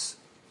God is.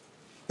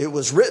 It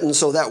was written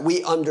so that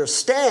we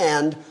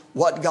understand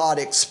what God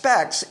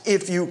expects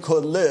if you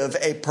could live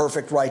a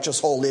perfect,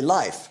 righteous, holy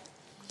life.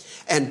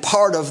 And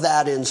part of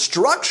that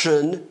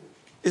instruction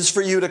is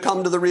for you to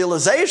come to the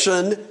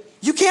realization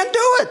you can't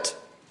do it.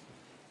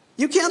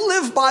 You can't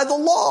live by the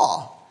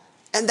law.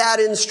 And that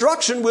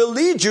instruction will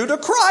lead you to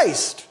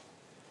Christ.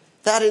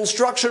 That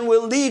instruction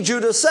will lead you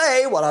to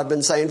say, what I've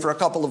been saying for a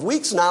couple of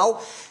weeks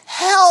now,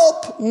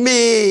 help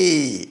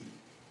me.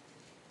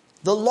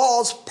 The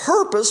law's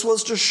purpose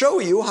was to show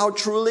you how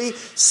truly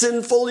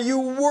sinful you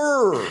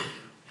were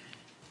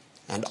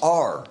and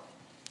are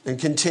and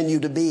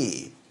continue to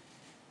be.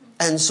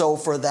 And so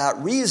for that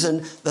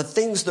reason, the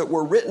things that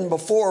were written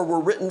before were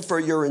written for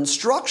your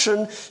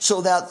instruction, so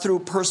that through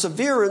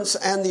perseverance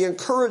and the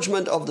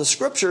encouragement of the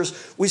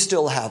Scriptures, we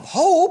still have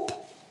hope,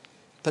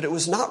 but it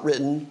was not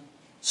written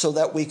so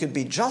that we could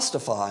be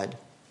justified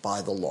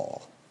by the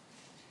law.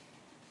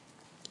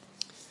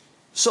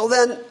 So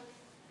then,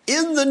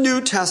 in the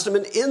New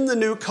Testament, in the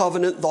New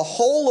Covenant, the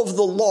whole of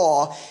the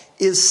law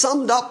is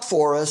summed up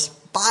for us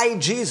by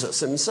Jesus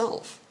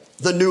himself,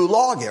 the new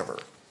lawgiver.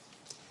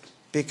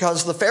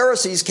 Because the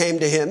Pharisees came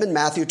to him in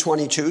Matthew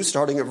 22,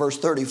 starting at verse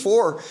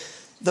 34.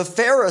 The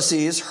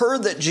Pharisees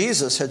heard that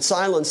Jesus had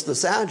silenced the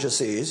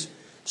Sadducees,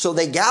 so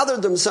they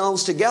gathered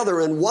themselves together,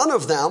 and one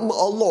of them,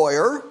 a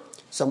lawyer,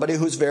 somebody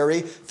who's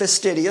very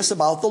fastidious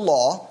about the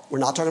law. We're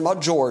not talking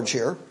about George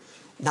here.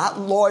 Not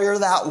lawyer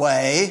that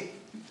way.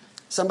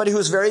 Somebody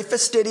who's very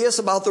fastidious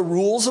about the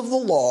rules of the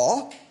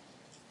law.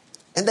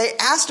 And they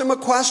asked him a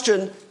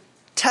question,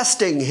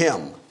 testing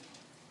him.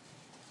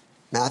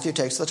 Matthew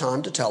takes the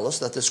time to tell us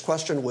that this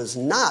question was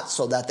not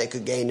so that they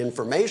could gain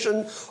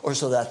information or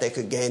so that they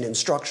could gain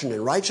instruction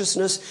in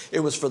righteousness.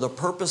 It was for the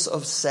purpose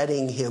of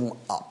setting him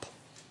up.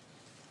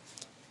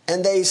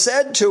 And they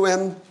said to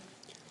him,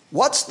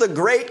 what's the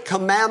great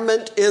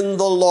commandment in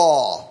the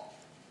law?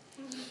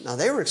 Now,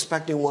 they were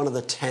expecting one of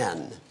the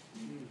 10.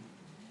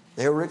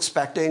 They were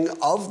expecting,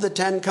 of the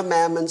 10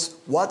 commandments,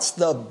 what's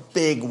the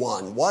big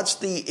one? What's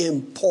the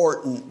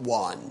important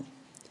one?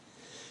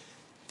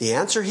 The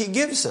answer he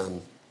gives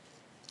them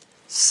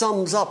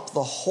sums up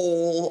the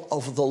whole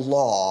of the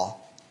law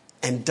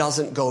and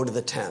doesn't go to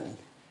the 10,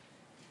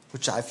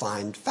 which I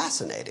find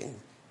fascinating.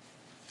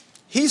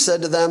 He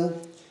said to them,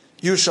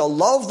 you shall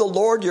love the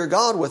Lord your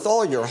God with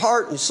all your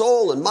heart and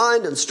soul and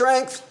mind and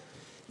strength.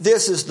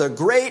 This is the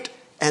great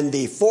and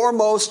the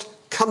foremost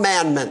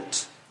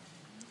commandment.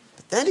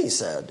 But then he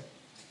said,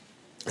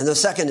 and the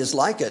second is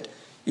like it,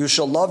 you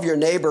shall love your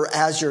neighbor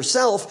as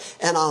yourself.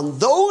 And on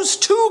those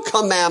 2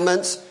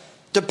 commandments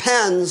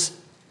depends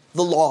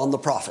the law and the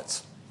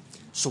prophets.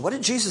 So what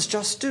did Jesus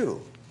just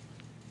do?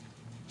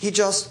 He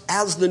just,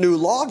 as the new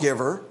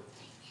lawgiver,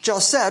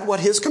 just said what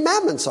his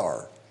commandments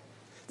are.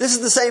 This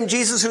is the same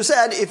Jesus who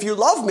said, if you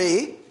love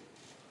me,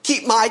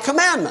 keep my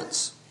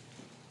commandments.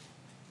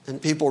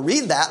 And people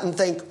read that and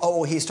think,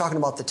 oh, he's talking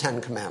about the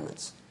 10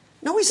 commandments.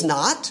 No, he's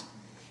not.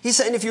 He's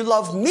saying, if you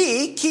love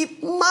me,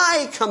 keep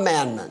my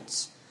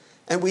commandments.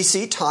 And we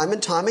see time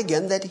and time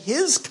again that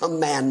his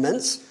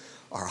commandments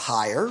are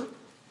higher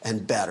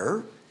and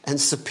better and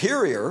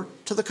superior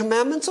to the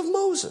commandments of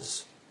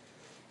Moses.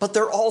 But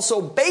they're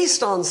also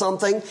based on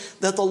something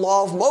that the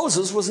law of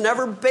Moses was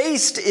never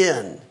based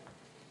in.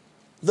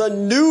 The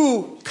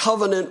new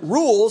covenant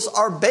rules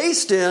are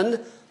based in,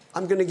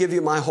 I'm going to give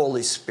you my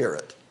Holy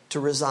Spirit to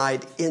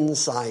reside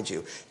inside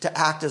you, to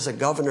act as a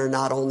governor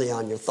not only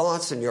on your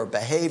thoughts and your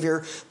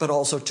behavior, but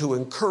also to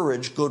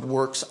encourage good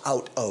works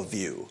out of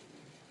you.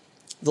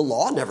 The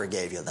law never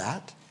gave you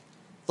that.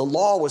 The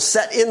law was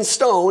set in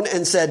stone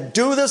and said,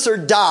 do this or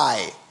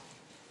die.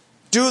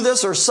 Do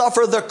this or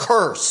suffer the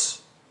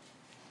curse.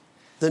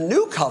 The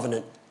new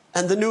covenant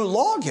and the new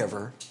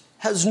lawgiver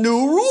has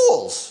new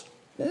rules,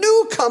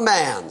 new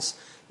commands,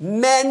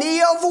 many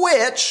of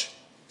which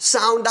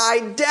sound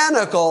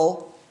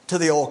identical to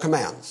the old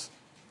commands.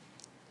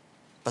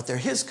 But they're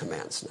his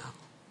commands now.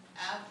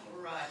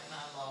 I'll write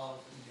my laws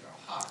in your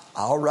heart.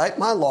 I'll write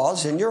my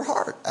laws in your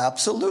heart.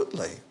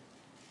 Absolutely.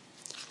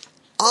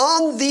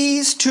 On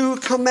these two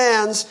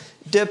commands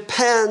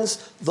depends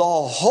the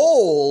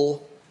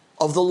whole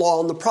of the law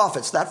and the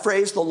prophets. That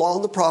phrase, the law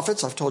and the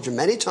prophets, I've told you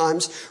many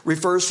times,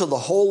 refers to the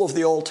whole of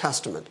the Old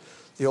Testament.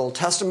 The Old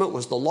Testament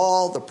was the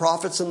law, the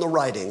prophets, and the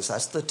writings.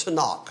 That's the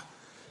Tanakh.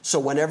 So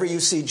whenever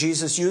you see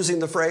Jesus using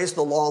the phrase,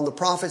 the law and the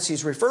prophets,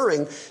 he's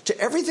referring to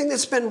everything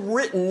that's been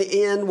written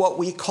in what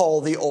we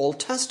call the Old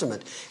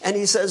Testament. And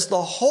he says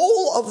the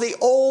whole of the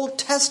Old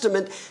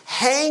Testament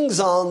hangs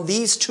on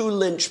these two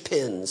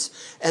linchpins.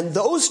 And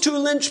those two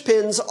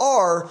linchpins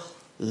are,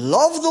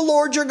 love the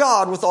Lord your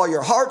God with all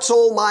your heart,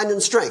 soul, mind,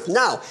 and strength.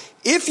 Now,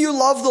 if you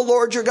love the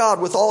Lord your God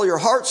with all your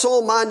heart,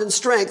 soul, mind, and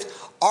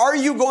strength, are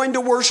you going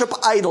to worship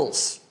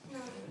idols?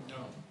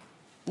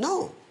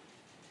 No.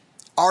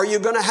 Are you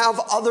going to have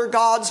other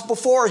gods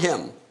before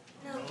him?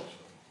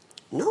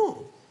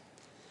 No.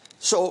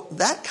 So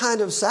that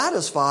kind of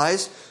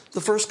satisfies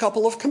the first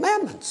couple of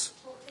commandments.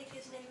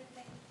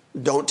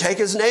 Don't take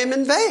his name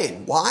in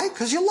vain. Why?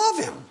 Because you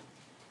love him.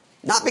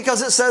 Not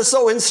because it says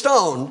so in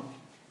stone,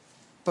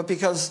 but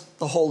because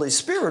the Holy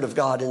Spirit of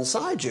God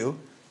inside you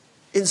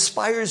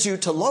inspires you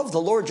to love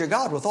the Lord your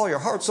God with all your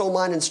heart, soul,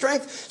 mind, and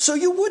strength, so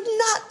you would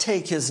not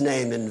take his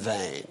name in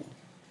vain.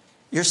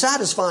 You're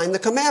satisfying the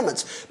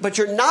commandments, but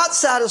you're not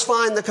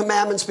satisfying the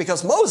commandments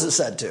because Moses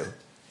said to.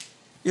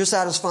 You're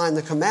satisfying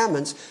the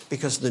commandments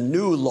because the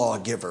new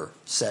lawgiver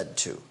said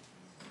to.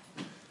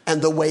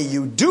 And the way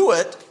you do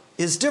it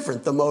is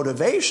different. The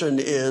motivation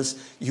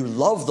is you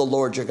love the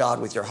Lord your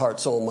God with your heart,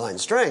 soul, mind,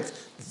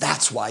 strength.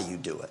 That's why you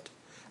do it.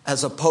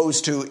 As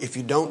opposed to if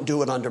you don't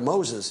do it under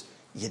Moses,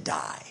 you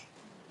die.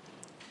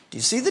 Do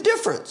you see the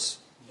difference?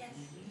 Yes.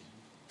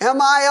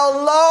 Am I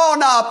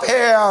alone up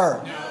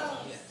here? No.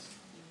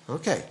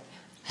 Okay,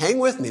 hang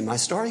with me. My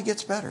story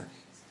gets better.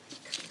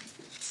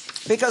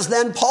 Because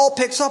then Paul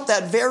picks up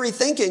that very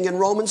thinking in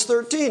Romans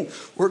 13.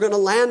 We're going to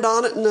land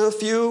on it in a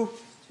few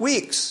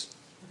weeks,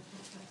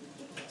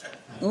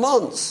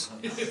 months,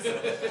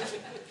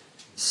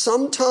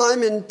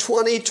 sometime in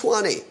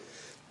 2020.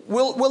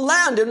 We'll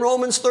land in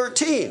Romans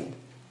 13.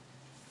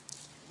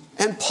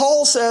 And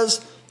Paul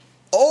says,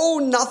 owe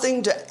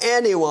nothing to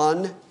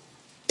anyone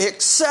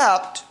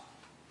except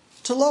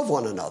to love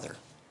one another.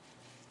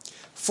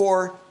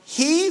 For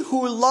he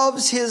who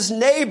loves his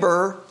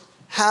neighbor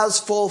has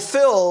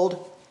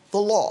fulfilled the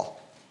law.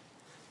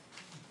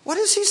 What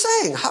is he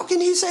saying? How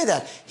can he say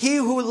that? He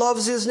who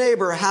loves his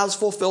neighbor has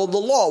fulfilled the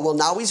law. Well,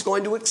 now he's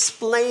going to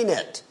explain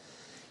it.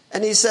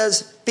 And he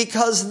says,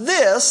 because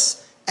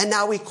this, and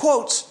now he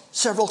quotes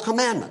several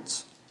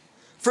commandments.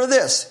 For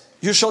this,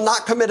 you shall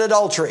not commit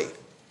adultery.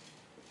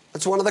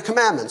 That's one of the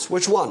commandments.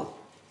 Which one?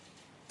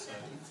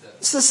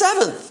 It's the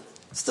seventh.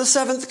 It's the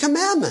seventh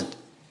commandment.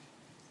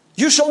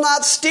 You shall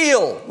not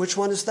steal. Which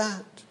one is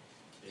that?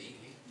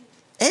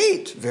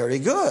 8. Very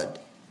good.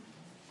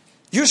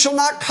 You shall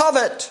not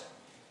covet.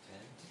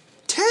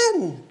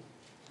 10.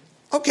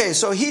 Okay,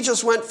 so he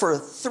just went for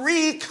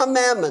 3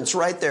 commandments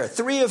right there.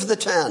 3 of the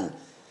 10.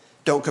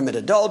 Don't commit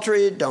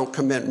adultery. Don't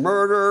commit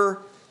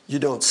murder. You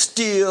don't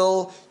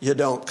steal. You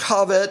don't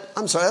covet.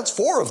 I'm sorry, that's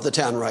 4 of the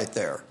 10 right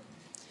there.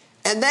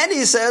 And then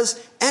he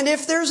says, and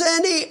if there's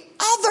any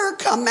other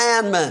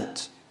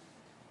commandment.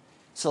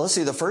 So let's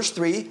see, the first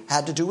 3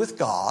 had to do with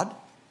God.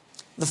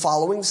 The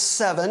following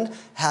 7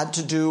 had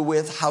to do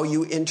with how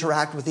you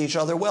interact with each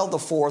other. Well, the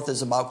 4th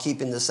is about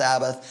keeping the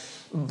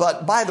Sabbath.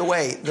 But by the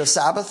way, the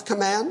Sabbath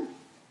command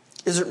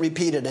isn't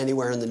repeated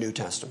anywhere in the New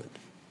Testament.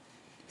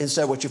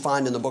 Instead, what you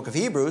find in the book of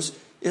Hebrews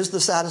is the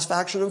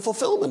satisfaction and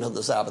fulfillment of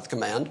the Sabbath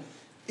command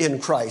in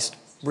Christ,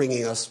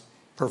 bringing us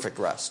perfect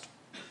rest.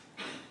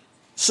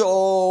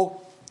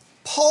 So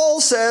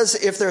Paul says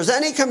if there's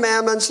any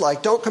commandments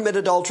like don't commit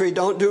adultery,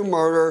 don't do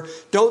murder,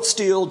 don't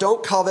steal,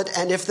 don't covet,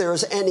 and if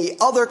there's any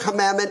other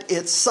commandment,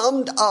 it's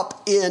summed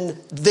up in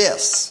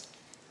this: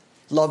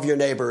 love your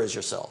neighbor as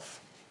yourself.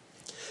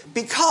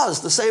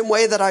 Because the same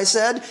way that I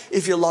said,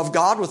 if you love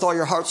God with all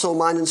your heart, soul,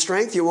 mind, and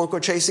strength, you won't go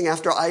chasing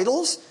after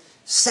idols.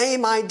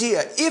 Same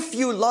idea. If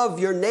you love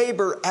your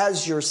neighbor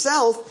as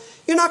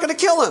yourself, you're not going to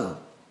kill him.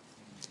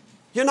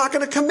 You're not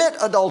going to commit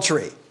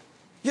adultery.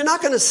 You're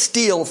not going to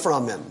steal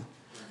from him.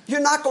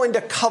 You're not going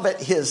to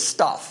covet his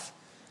stuff.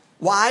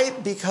 Why?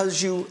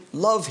 Because you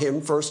love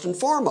him first and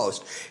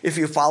foremost. If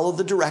you follow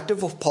the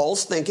directive of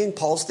Paul's thinking,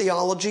 Paul's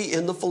theology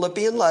in the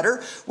Philippian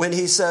letter, when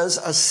he says,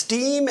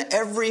 esteem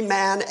every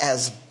man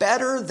as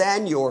better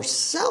than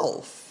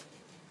yourself.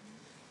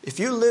 If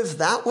you live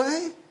that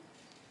way,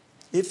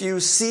 if you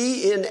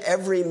see in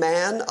every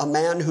man a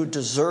man who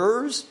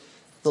deserves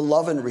the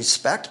love and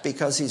respect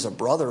because he's a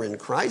brother in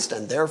Christ,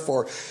 and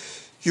therefore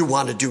you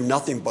want to do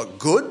nothing but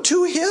good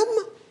to him,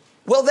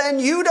 well, then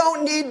you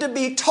don't need to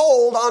be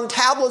told on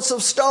tablets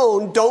of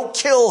stone, don't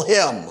kill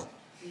him.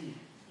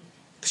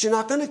 Because you're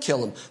not going to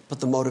kill him.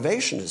 But the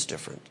motivation is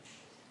different.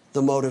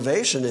 The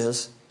motivation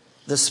is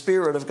the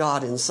Spirit of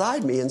God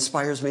inside me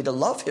inspires me to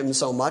love him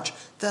so much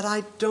that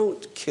I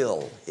don't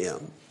kill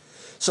him.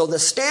 So the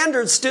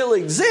standard still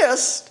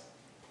exists,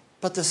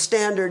 but the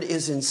standard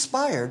is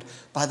inspired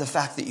by the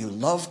fact that you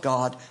love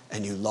God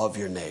and you love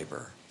your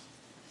neighbor.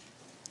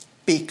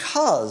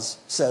 Because,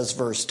 says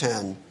verse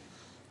 10,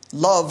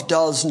 love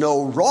does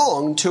no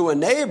wrong to a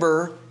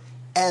neighbor,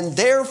 and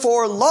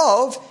therefore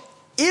love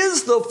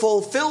is the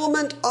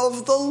fulfillment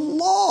of the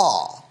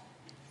law.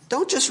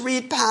 Don't just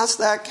read past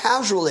that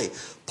casually.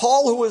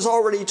 Paul, who has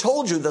already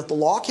told you that the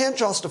law can't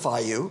justify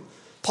you,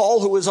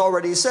 Paul, who has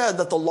already said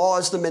that the law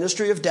is the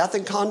ministry of death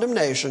and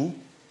condemnation,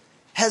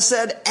 has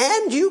said,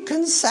 and you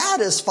can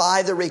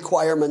satisfy the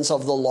requirements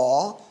of the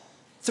law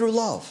through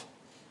love.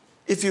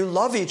 If you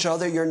love each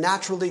other, you're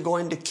naturally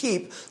going to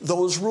keep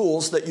those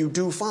rules that you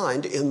do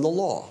find in the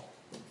law.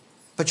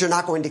 But you're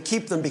not going to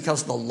keep them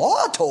because the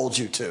law told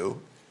you to.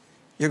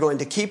 You're going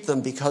to keep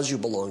them because you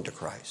belong to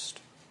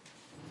Christ.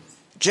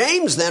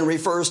 James then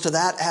refers to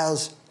that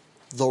as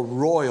the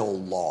royal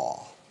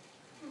law.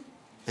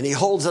 And he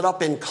holds it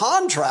up in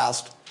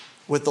contrast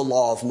with the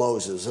law of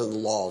Moses and the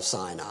law of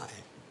Sinai.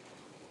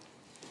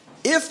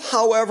 If,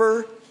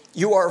 however,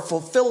 you are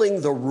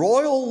fulfilling the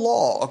royal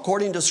law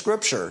according to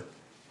Scripture,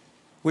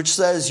 which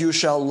says you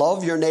shall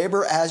love your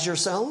neighbor as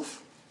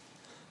yourself,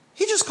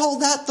 he just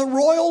called that the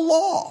royal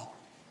law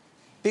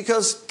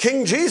because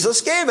King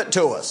Jesus gave it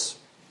to us.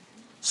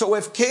 So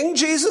if King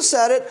Jesus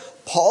said it,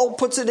 Paul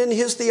puts it in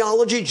his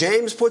theology,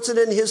 James puts it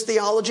in his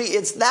theology,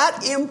 it's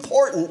that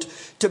important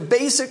to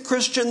basic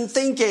Christian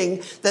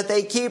thinking that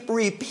they keep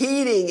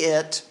repeating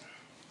it.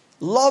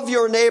 Love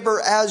your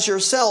neighbor as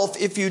yourself.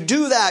 If you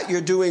do that,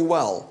 you're doing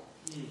well.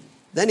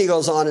 Then he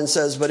goes on and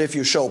says, but if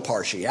you show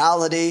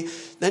partiality,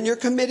 then you're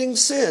committing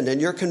sin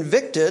and you're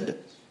convicted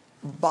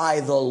by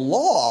the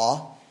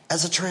law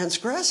as a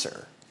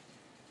transgressor.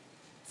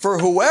 For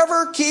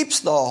whoever keeps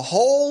the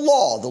whole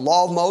law, the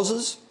law of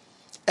Moses,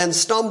 and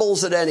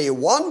stumbles at any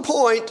one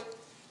point,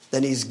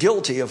 then he's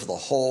guilty of the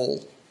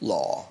whole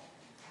law.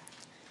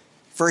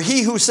 For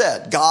he who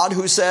said, God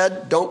who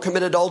said, don't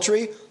commit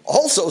adultery,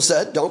 also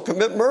said, don't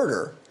commit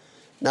murder.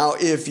 Now,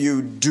 if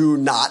you do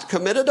not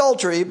commit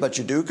adultery, but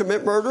you do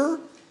commit murder,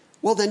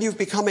 well, then you've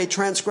become a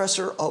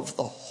transgressor of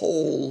the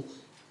whole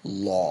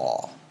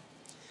law.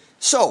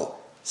 So,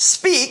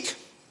 speak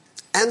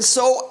and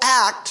so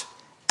act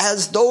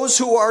as those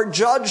who are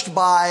judged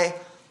by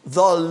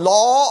the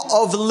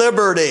law of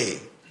liberty.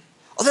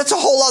 Oh, that's a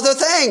whole other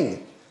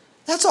thing.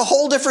 That's a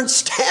whole different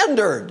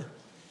standard.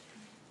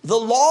 The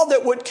law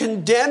that would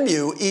condemn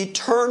you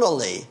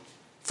eternally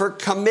for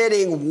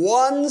committing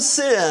one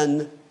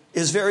sin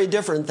is very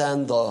different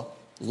than the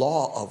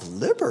law of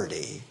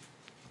liberty.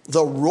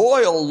 The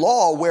royal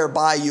law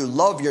whereby you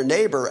love your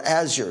neighbor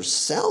as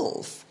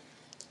yourself.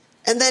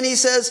 And then he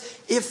says,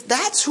 if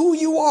that's who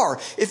you are,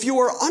 if you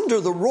are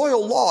under the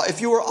royal law, if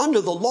you are under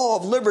the law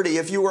of liberty,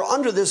 if you are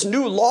under this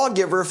new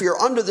lawgiver, if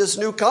you're under this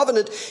new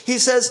covenant, he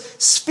says,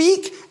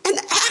 speak and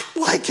act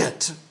like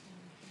it.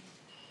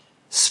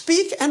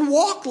 Speak and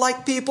walk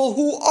like people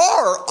who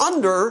are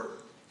under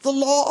the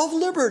law of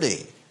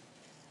liberty.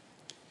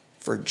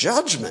 For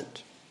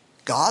judgment,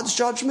 God's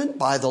judgment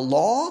by the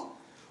law,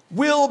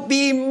 will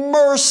be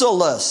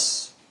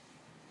merciless.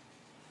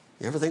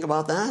 You ever think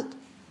about that?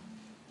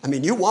 I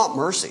mean, you want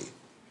mercy.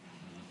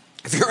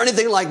 If you're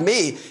anything like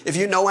me, if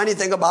you know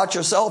anything about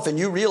yourself and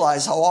you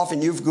realize how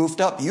often you've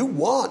goofed up, you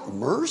want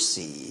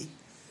mercy.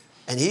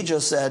 And he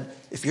just said,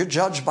 if you're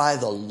judged by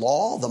the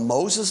law, the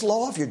Moses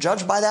law, if you're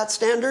judged by that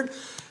standard,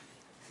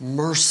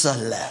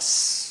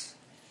 merciless.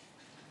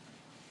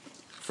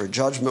 For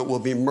judgment will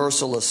be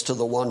merciless to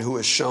the one who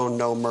has shown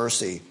no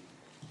mercy.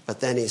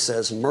 But then he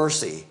says,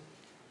 mercy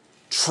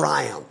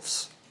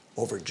triumphs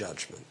over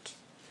judgment.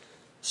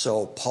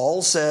 So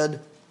Paul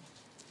said,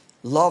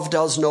 love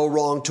does no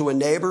wrong to a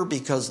neighbor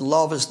because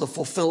love is the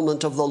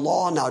fulfillment of the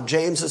law. Now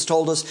James has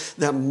told us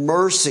that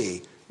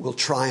mercy will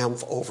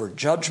triumph over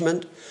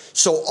judgment.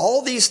 So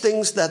all these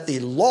things that the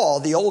law,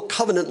 the old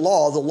covenant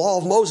law, the law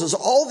of Moses,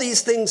 all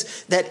these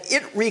things that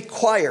it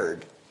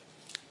required,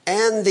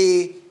 and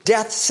the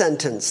death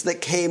sentence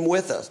that came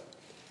with it,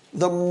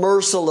 the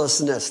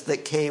mercilessness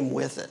that came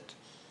with it,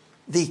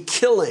 the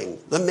killing,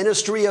 the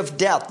ministry of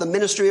death, the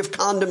ministry of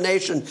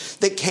condemnation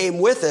that came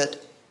with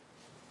it,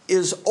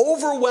 is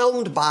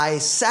overwhelmed by,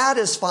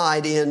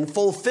 satisfied in,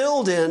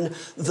 fulfilled in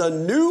the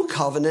new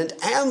covenant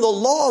and the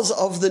laws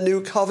of the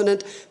new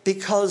covenant,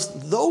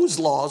 because those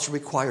laws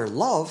require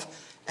love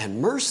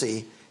and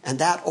mercy, and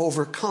that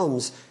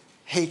overcomes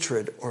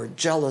hatred or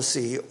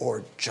jealousy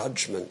or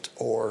judgment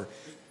or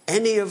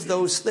any of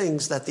those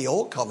things that the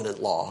old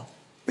covenant law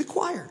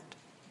required.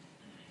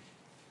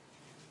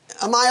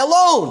 Am I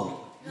alone?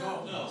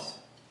 No.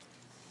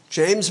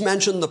 James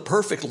mentioned the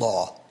perfect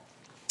law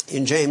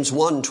in James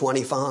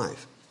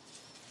 1:25.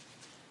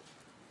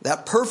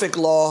 That perfect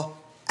law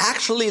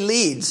actually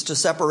leads to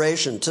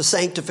separation, to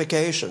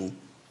sanctification,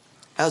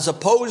 as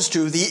opposed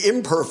to the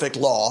imperfect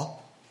law,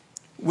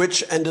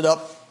 which ended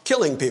up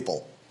killing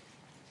people,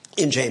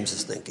 in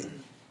James's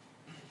thinking.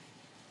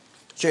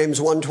 James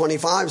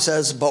 1:25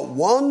 says, "But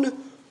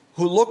one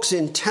who looks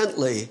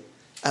intently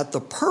at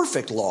the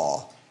perfect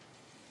law,"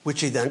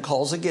 which he then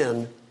calls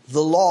again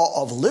the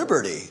law of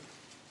liberty,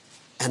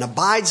 "and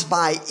abides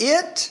by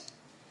it,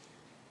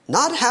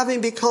 not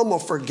having become a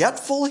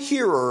forgetful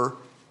hearer,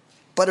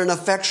 but an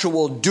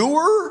effectual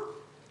doer,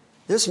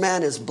 this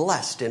man is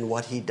blessed in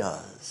what he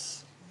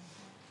does."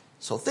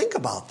 So think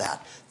about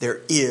that.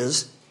 There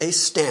is a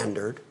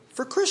standard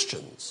for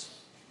Christians.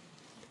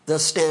 The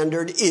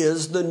standard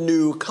is the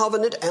new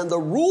covenant and the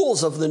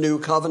rules of the new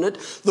covenant.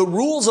 The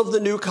rules of the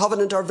new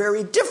covenant are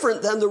very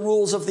different than the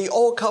rules of the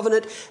old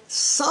covenant.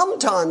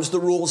 Sometimes the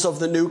rules of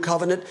the new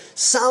covenant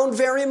sound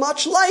very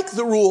much like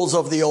the rules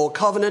of the old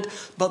covenant,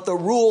 but the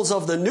rules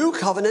of the new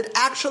covenant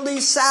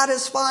actually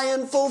satisfy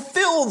and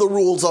fulfill the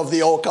rules of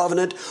the old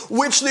covenant,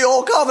 which the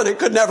old covenant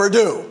could never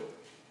do.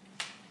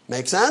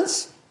 Make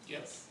sense?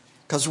 Yes.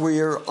 Because we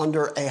are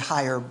under a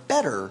higher,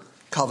 better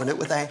covenant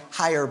with a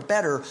higher,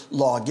 better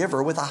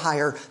lawgiver, with a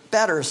higher,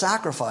 better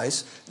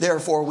sacrifice.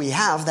 Therefore, we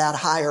have that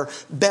higher,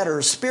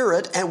 better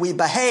spirit, and we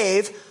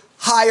behave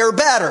higher,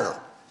 better.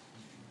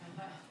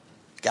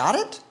 Got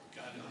it?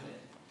 Got it.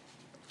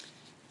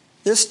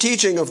 This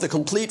teaching of the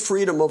complete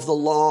freedom of the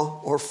law,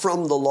 or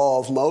from the law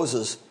of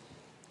Moses,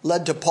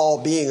 led to Paul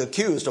being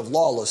accused of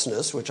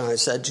lawlessness, which I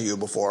said to you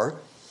before.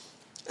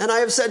 And I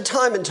have said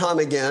time and time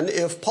again,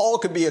 if Paul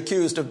could be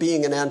accused of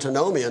being an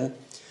antinomian,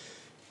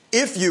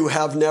 if you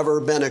have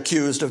never been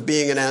accused of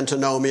being an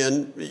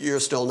antinomian, you're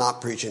still not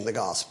preaching the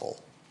gospel.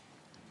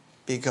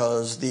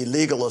 Because the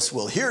legalists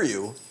will hear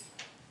you,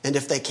 and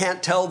if they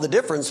can't tell the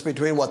difference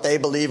between what they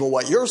believe and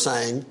what you're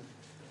saying,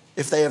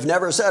 if they have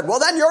never said, well,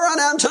 then you're an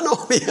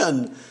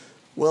antinomian,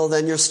 well,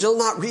 then you're still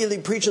not really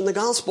preaching the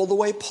gospel the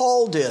way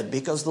Paul did,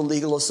 because the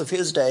legalists of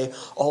his day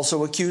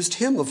also accused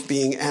him of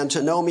being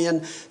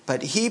antinomian.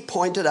 But he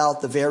pointed out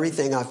the very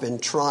thing I've been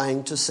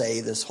trying to say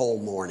this whole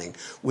morning,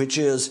 which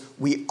is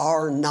we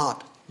are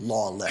not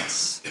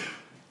lawless.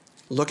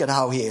 Look at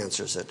how he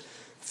answers it.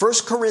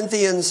 1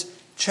 Corinthians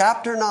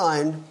chapter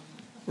 9,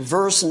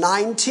 verse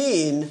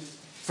 19,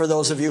 for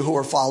those of you who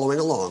are following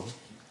along.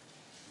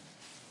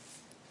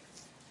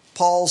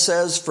 Paul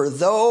says, "For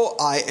though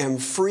I am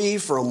free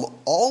from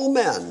all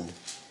men,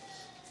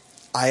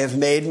 I have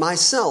made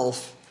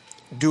myself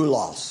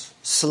doulos,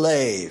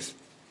 slave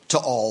to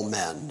all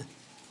men,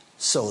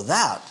 so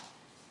that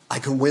I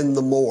can win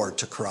the more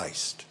to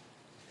Christ.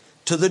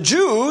 To the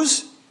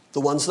Jews," the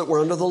ones that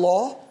were under the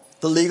law,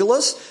 the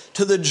legalists,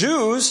 "to the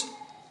Jews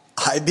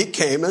I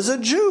became as a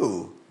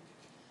Jew,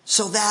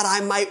 so that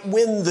I might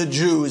win the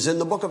Jews." In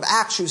the book of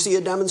Acts, you see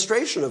a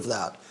demonstration of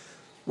that.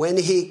 When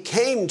he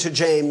came to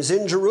James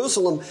in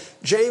Jerusalem,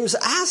 James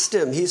asked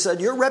him, he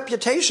said, "Your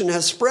reputation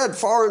has spread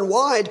far and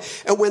wide,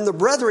 and when the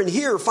brethren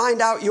here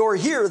find out you're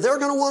here, they're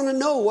going to want to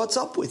know what's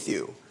up with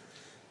you."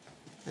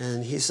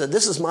 And he said,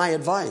 "This is my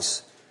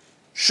advice.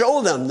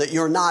 Show them that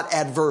you're not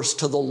adverse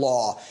to the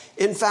law.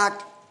 In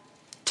fact,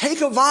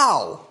 take a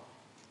vow.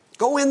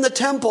 Go in the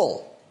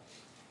temple.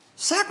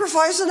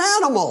 Sacrifice an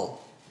animal.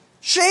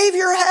 Shave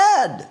your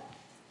head.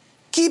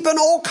 Keep an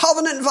old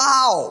covenant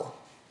vow."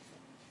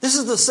 This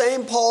is the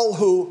same Paul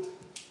who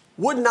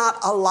would not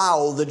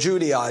allow the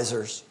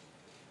Judaizers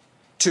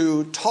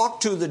to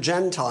talk to the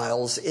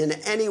Gentiles in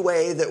any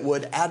way that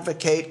would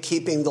advocate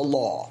keeping the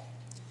law.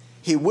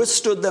 He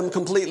withstood them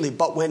completely.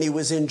 But when he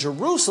was in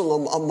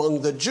Jerusalem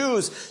among the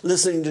Jews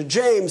listening to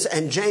James,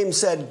 and James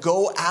said,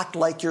 "Go act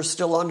like you're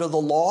still under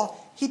the law,"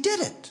 he did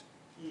it.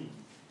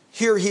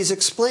 Here he's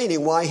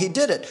explaining why he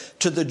did it.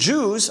 "To the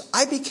Jews,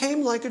 I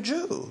became like a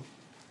Jew,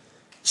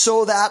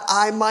 so that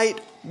I might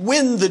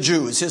win the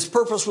Jews." His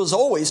purpose was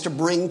always to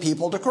bring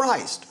people to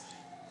Christ.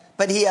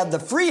 But he had the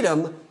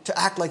freedom to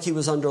act like he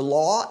was under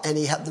law, and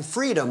he had the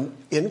freedom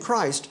in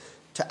Christ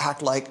to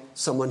act like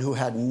someone who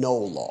had no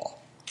law.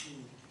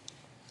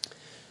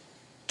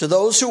 "To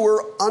those who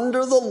were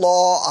under the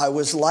law, I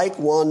was like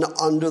one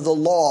under the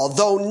law,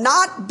 though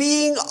not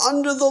being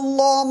under the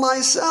law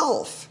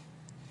myself,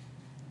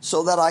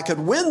 so that I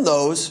could win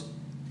those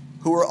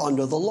who were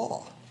under the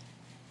law.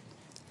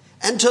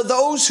 And to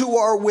those who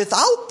are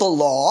without the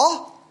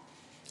law,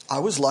 I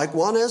was like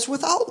one as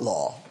without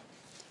law,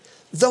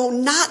 though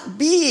not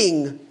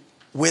being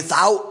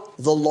without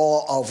the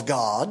law of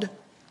God,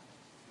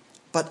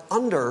 but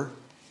under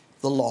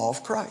the law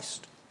of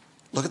Christ.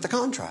 Look at the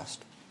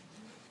contrast.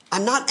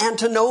 I'm not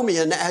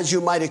antinomian, as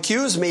you might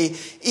accuse me,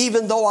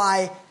 even though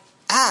I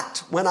act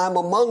when I'm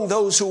among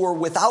those who are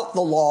without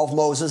the law of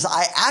Moses.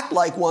 I act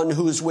like one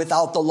who's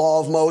without the law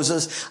of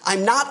Moses.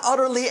 I'm not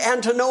utterly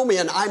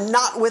antinomian. I'm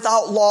not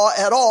without law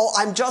at all.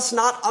 I'm just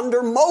not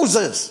under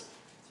Moses.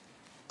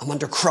 I'm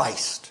under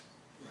Christ.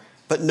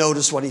 But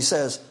notice what he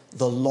says,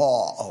 the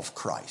law of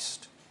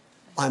Christ.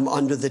 I'm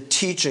under the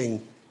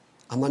teaching.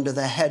 I'm under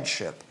the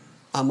headship.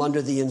 I'm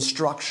under the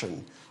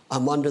instruction.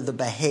 I'm under the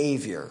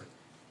behavior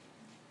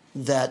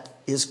that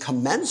is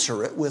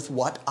commensurate with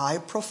what I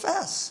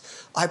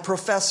profess. I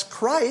profess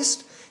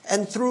Christ,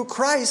 and through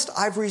Christ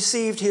I've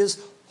received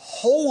his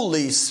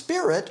Holy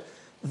Spirit.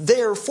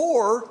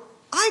 Therefore,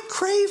 I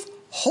crave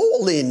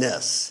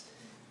holiness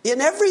in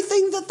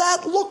everything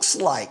that looks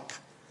like.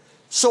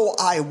 So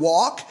I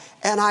walk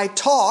and I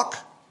talk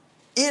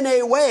in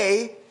a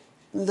way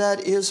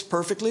that is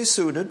perfectly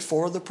suited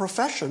for the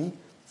profession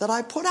that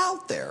I put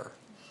out there.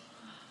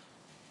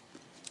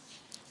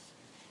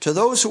 To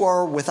those who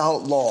are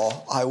without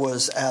law, I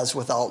was as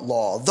without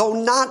law,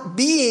 though not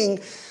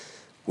being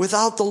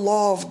without the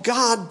law of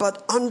God,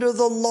 but under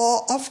the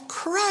law of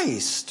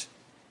Christ,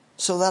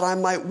 so that I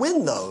might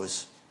win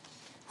those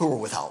who are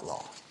without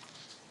law.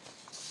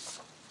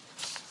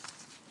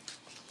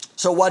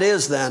 So what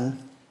is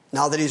then,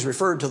 now that he's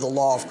referred to the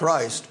law of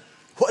Christ,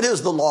 what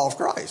is the law of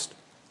Christ?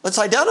 Let's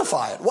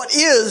identify it. What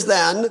is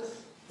then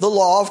the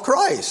law of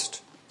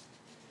Christ?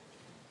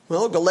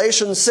 Well,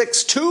 Galatians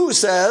 6:2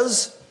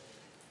 says,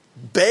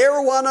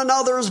 bear one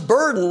another's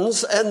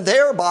burdens and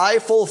thereby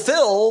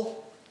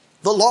fulfill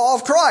the law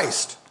of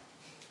Christ.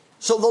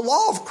 So the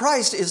law of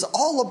Christ is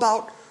all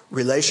about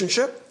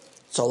relationship.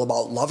 It's all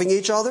about loving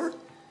each other.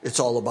 It's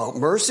all about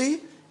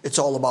mercy. It's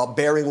all about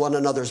bearing one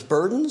another's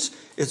burdens.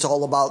 It's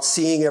all about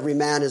seeing every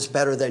man is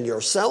better than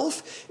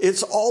yourself.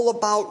 It's all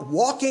about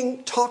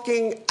walking,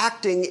 talking,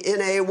 acting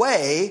in a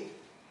way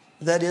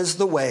that is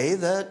the way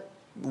that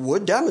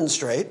would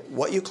demonstrate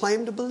what you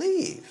claim to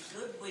believe.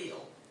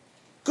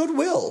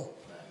 Goodwill.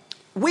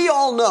 We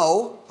all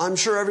know, I'm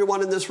sure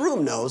everyone in this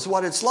room knows,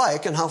 what it's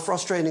like and how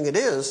frustrating it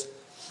is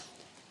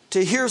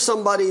to hear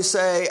somebody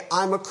say,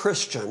 I'm a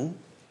Christian,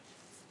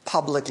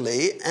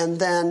 publicly, and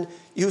then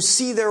you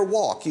see their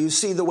walk, you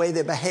see the way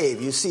they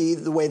behave, you see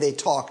the way they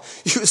talk,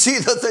 you see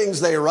the things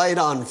they write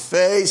on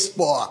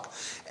Facebook,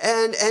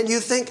 and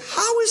you think,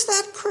 how is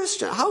that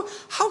Christian?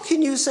 How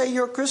can you say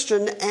you're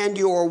Christian and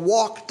your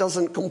walk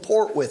doesn't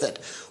comport with it?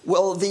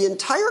 Well, the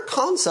entire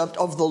concept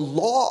of the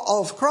law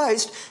of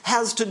Christ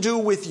has to do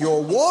with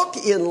your walk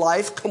in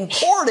life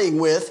comporting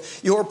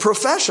with your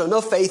profession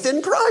of faith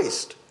in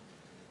Christ.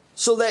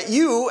 So that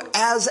you,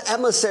 as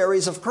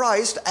emissaries of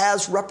Christ,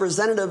 as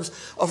representatives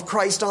of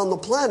Christ on the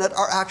planet,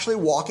 are actually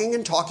walking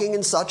and talking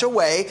in such a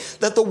way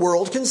that the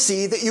world can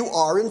see that you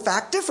are in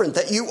fact different,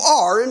 that you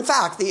are in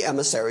fact the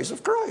emissaries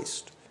of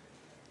Christ.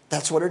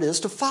 That's what it is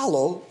to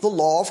follow the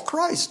law of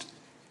Christ.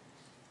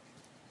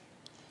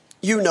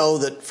 You know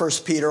that 1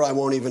 Peter, I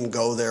won't even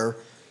go there,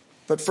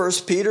 but 1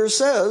 Peter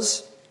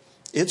says,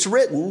 it's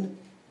written,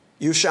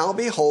 you shall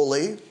be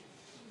holy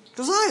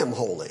because I am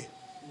holy.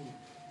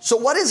 So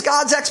what is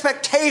God's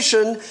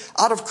expectation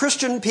out of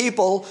Christian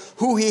people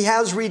who he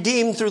has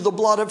redeemed through the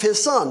blood of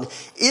his Son?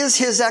 Is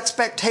his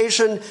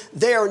expectation,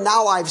 there,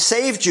 now I've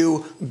saved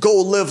you,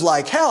 go live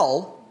like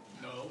hell?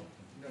 No.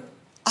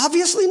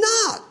 Obviously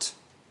not.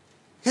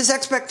 His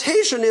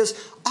expectation is,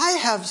 I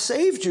have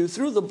saved you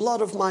through the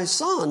blood of my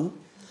Son.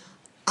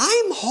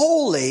 I'm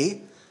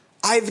holy.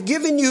 I've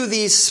given you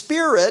the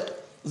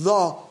Spirit,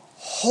 the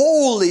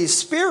Holy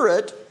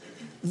Spirit.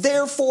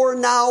 Therefore,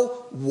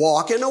 now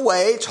walk in a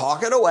way,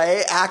 talk in a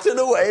way, act in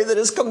a way that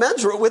is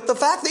commensurate with the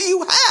fact that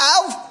you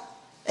have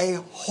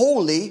a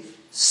Holy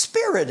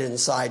Spirit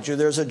inside you.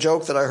 There's a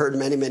joke that I heard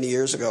many, many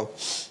years ago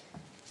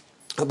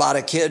about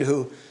a kid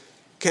who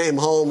came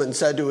home and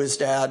said to his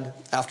dad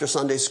after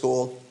Sunday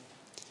school,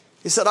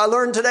 he said, I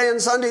learned today in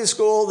Sunday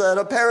school that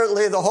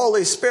apparently the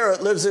Holy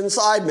Spirit lives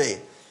inside me.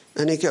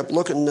 And he kept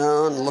looking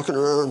down and looking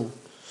around.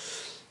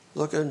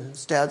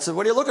 His dad said,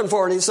 what are you looking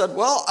for? And he said,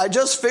 well, I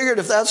just figured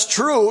if that's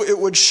true, it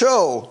would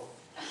show.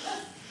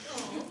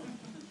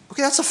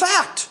 Okay, that's a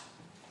fact.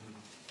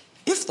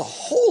 If the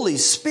Holy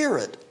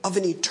Spirit of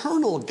an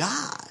eternal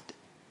God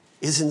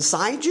is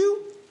inside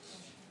you,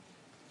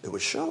 it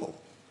would show.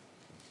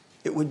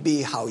 It would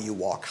be how you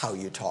walk, how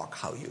you talk,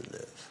 how you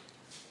live.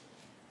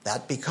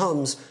 That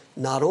becomes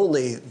not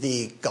only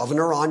the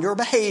governor on your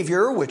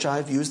behavior, which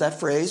I've used that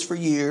phrase for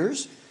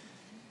years,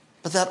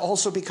 but that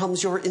also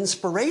becomes your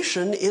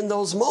inspiration in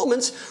those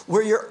moments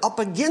where you're up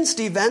against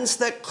events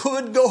that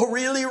could go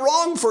really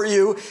wrong for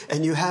you.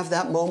 And you have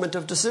that moment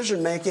of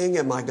decision making.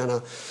 Am I going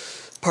to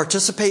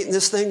participate in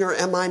this thing or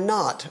am I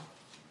not?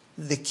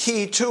 The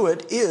key to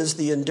it is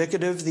the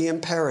indicative, the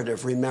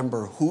imperative.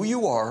 Remember who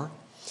you are,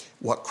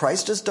 what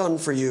Christ has done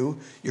for you,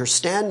 you're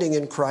standing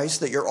in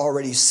Christ, that you're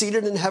already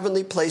seated in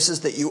heavenly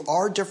places, that you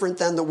are different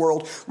than the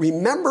world.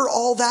 Remember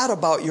all that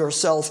about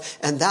yourself,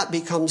 and that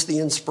becomes the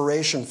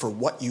inspiration for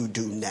what you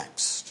do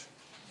next.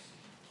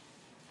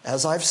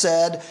 As I've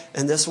said,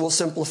 and this will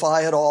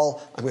simplify it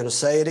all, I'm going to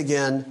say it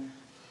again,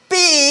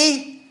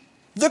 be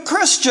the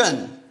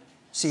Christian.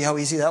 See how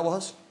easy that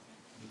was?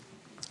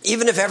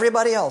 Even if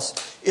everybody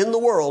else in the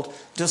world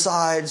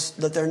decides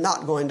that they're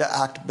not going to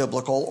act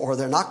biblical, or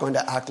they're not going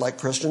to act like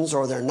Christians,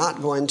 or they're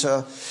not going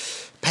to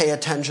pay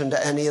attention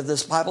to any of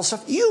this Bible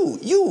stuff, you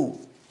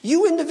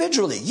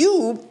individually,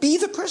 you be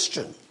the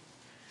Christian.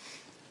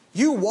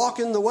 You walk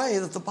in the way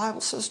that the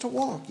Bible says to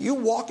walk. You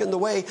walk in the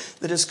way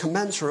that is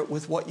commensurate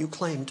with what you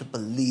claim to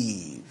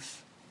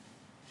believe.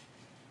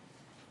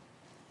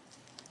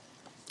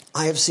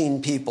 I have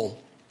seen people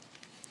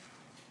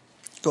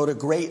go to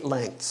great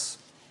lengths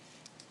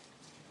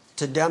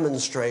to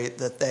demonstrate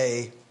that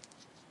they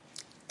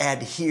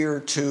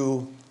adhere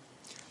to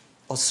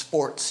a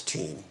sports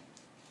team.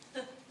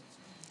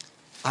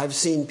 I've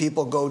seen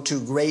people go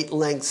to great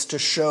lengths to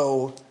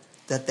show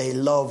that they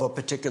love a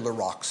particular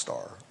rock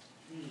star.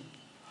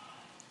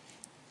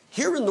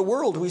 Here in the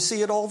world, we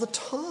see it all the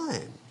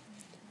time.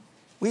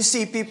 We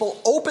see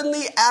people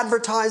openly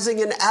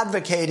advertising and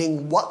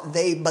advocating what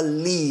they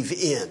believe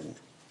in.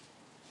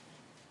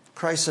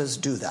 Christ says,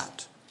 do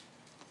that.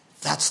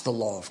 That's the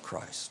law of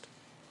Christ.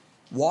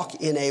 Walk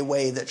in a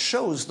way that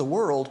shows the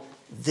world,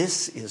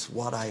 this is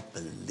what I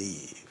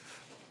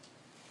believe.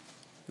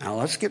 Now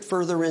let's get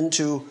further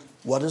into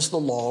what does the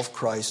law of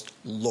Christ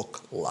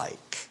look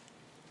like.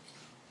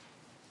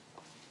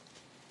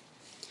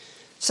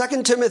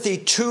 2 Timothy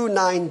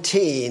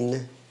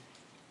 2:19,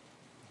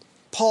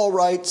 Paul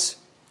writes,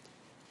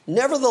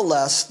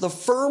 nevertheless, the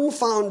firm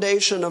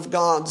foundation of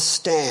God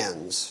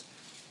stands,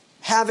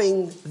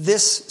 having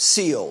this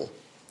seal,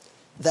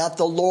 that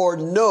the Lord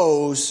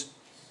knows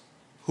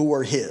who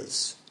are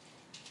his.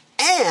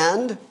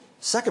 And,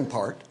 second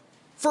part,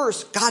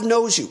 first, God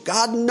knows you.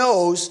 God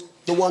knows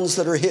the ones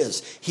that are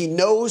his. He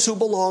knows who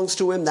belongs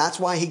to him. That's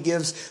why he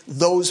gives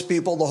those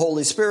people the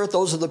Holy Spirit.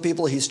 Those are the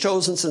people he's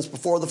chosen since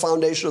before the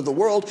foundation of the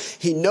world.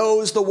 He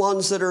knows the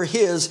ones that are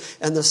his.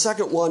 And the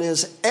second one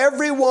is,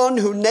 everyone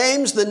who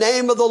names the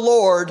name of the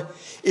Lord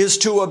is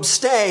to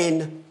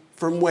abstain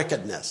from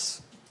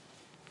wickedness.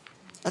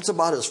 That's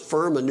about as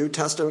firm a New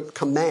Testament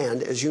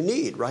command as you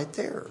need right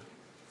there.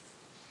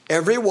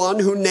 Everyone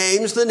who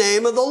names the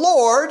name of the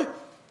Lord,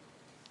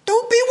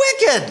 don't be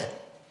wicked.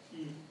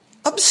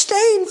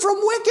 Abstain from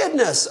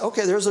wickedness.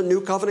 Okay, there's a new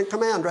covenant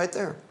command right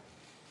there.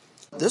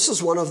 This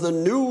is one of the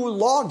new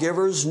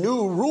lawgiver's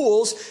new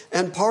rules,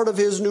 and part of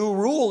his new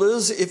rule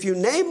is if you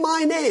name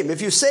my name,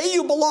 if you say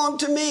you belong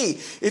to me,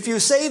 if you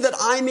say that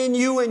I'm in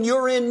you and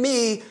you're in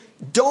me,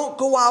 don't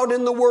go out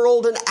in the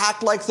world and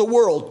act like the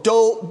world.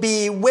 Don't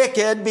be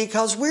wicked,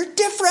 because we're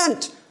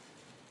different.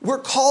 We're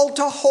called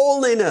to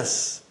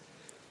holiness.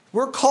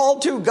 We're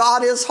called to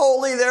God is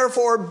holy,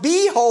 therefore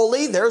be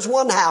holy. There's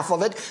one half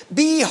of it.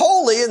 Be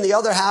holy, and the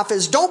other half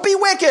is don't be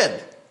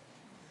wicked.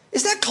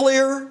 Is that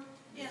clear?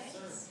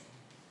 Yes.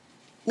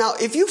 Now,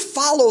 if you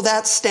follow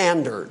that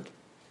standard,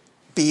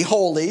 be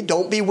holy,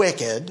 don't be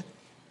wicked,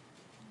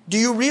 do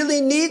you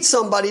really need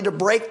somebody to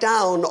break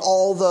down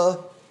all the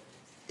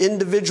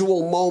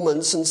individual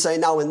moments and say,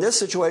 now in this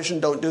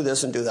situation, don't do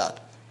this and do that?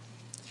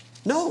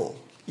 No,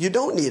 you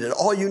don't need it.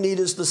 All you need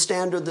is the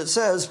standard that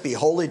says, be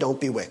holy,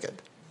 don't be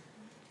wicked.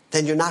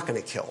 Then you're not going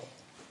to kill.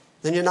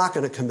 Then you're not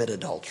going to commit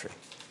adultery.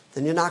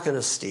 Then you're not going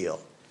to steal.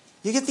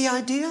 You get the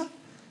idea?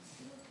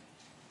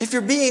 If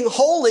you're being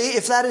holy,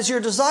 if that is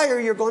your desire,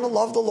 you're going to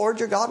love the Lord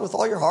your God with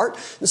all your heart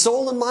and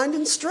soul and mind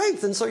and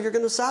strength. And so you're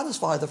going to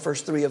satisfy the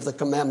first three of the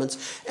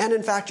commandments. And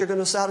in fact, you're going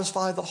to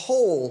satisfy the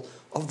whole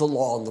of the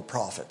law and the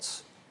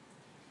prophets.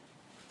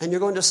 And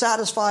you're going to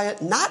satisfy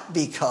it not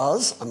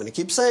because, I'm going to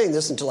keep saying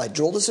this until I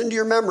drill this into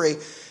your memory,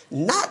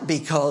 not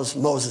because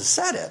Moses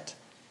said it.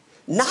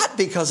 Not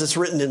because it's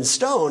written in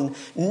stone,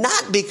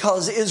 not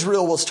because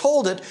Israel was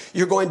told it.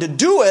 You're going to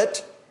do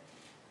it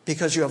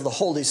because you have the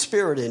Holy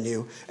Spirit in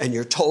you and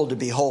you're told to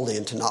be holy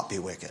and to not be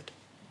wicked.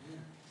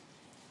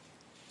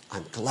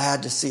 I'm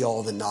glad to see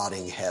all the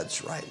nodding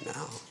heads right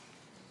now.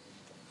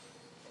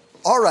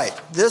 All right,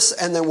 this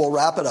and then we'll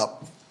wrap it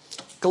up.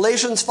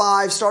 Galatians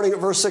 5, starting at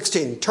verse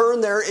 16.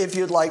 Turn there if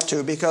you'd like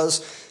to,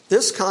 because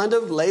this kind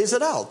of lays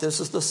it out.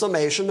 This is the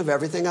summation of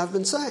everything I've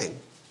been saying.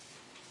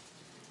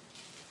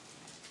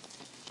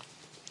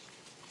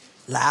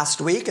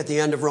 Last week, at the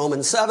end of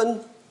Romans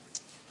 7,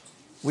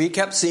 we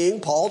kept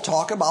seeing Paul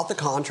talk about the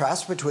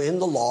contrast between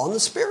the law and the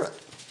Spirit,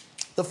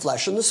 the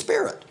flesh and the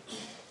Spirit.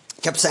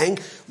 He kept saying,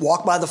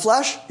 walk by the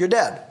flesh, you're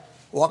dead.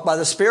 Walk by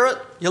the Spirit,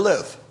 you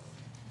live.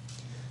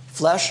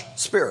 Flesh,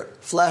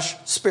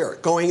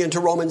 Spirit. Going into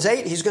Romans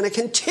 8, he's going to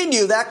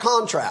continue that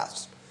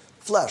contrast.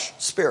 Flesh,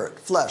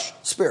 Spirit.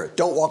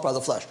 Don't walk by the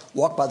flesh.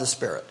 Walk by the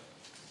Spirit.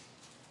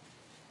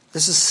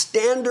 This is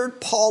standard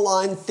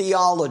Pauline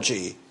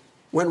theology.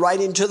 When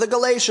writing to the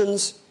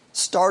Galatians,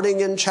 starting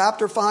in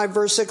chapter 5,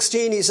 verse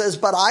 16, he says,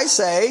 but I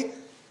say,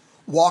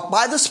 walk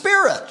by the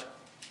Spirit.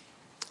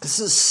 This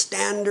is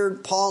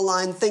standard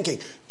Pauline thinking.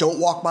 Don't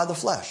walk by the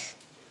flesh,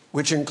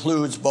 which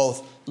includes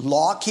both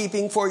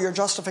law-keeping for your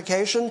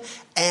justification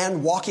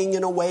and walking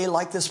in a way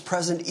like this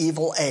present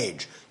evil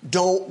age.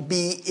 Don't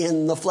be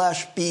in the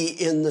flesh, be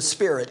in the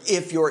Spirit.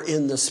 If you're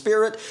in the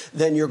Spirit,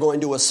 then you're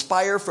going to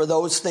aspire for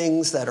those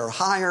things that are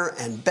higher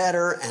and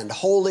better and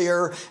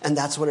holier, and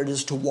that's what it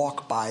is to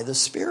walk by the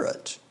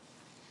Spirit.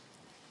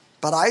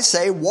 But I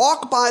say,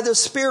 walk by the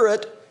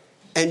Spirit,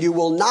 and you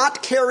will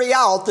not carry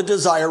out the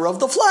desire of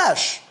the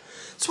flesh.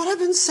 That's what I've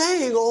been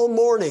saying all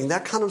morning.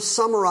 That kind of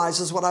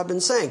summarizes what I've been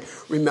saying.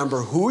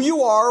 Remember who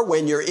you are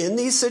when you're in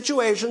these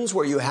situations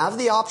where you have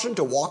the option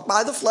to walk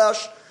by the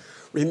flesh.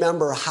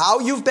 Remember how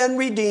you've been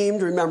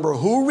redeemed. Remember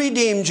who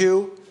redeemed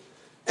you.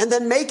 And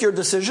then make your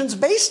decisions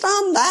based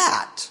on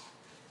that.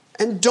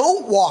 And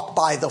don't walk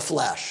by the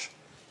flesh.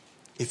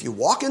 If you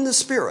walk in the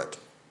Spirit,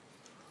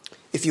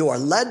 if you are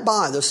led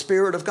by the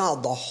Spirit of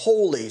God, the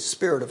Holy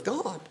Spirit of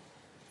God,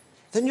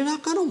 then you're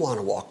not going to want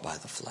to walk by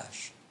the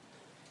flesh.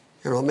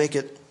 Here, I'll make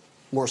it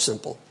more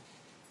simple.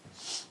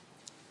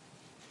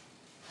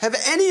 Have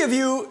any of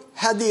you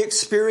had the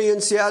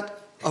experience yet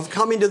of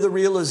coming to the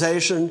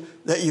realization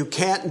that you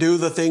can't do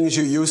the things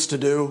you used to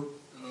do?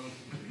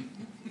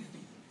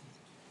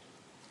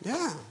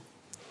 Yeah.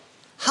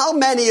 How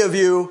many of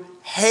you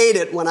hate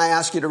it when I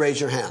ask you to raise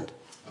your hand?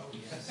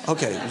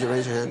 Okay, did you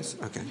raise your hands?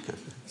 Okay, good.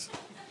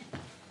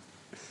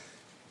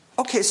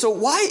 Okay, so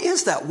why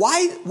is that?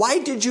 Why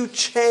did you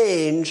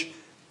change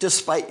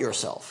despite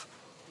yourself?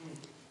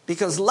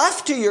 Because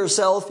left to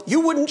yourself, you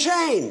wouldn't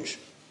change.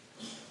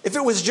 If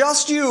it was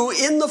just you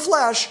in the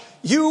flesh,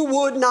 you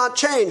would not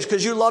change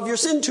because you love your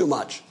sin too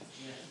much.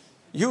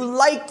 You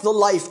like the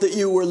life that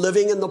you were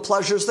living and the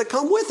pleasures that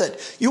come with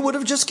it. You would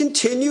have just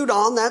continued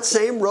on that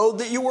same road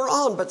that you were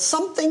on. But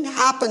something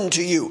happened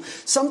to you.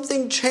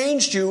 Something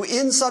changed you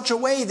in such a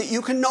way that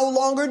you can no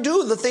longer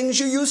do the things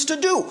you used to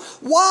do.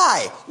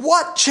 Why?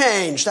 What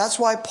changed? That's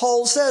why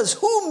Paul says,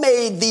 who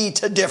made thee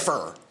to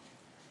differ?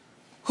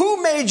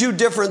 Who made you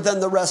different than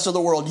the rest of the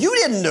world? You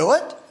didn't do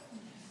it.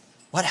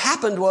 What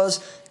happened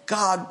was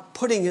God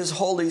putting his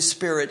Holy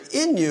Spirit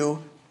in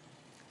you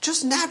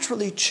just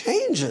naturally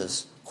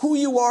changes who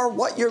you are,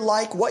 what you're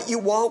like, what you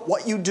want,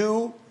 what you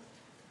do.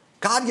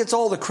 God gets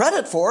all the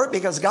credit for it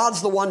because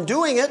God's the one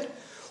doing it,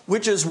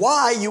 which is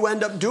why you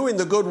end up doing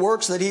the good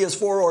works that he has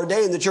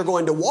foreordained that you're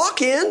going to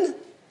walk in.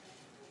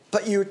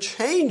 But you're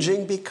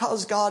changing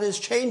because God is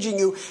changing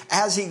you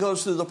as he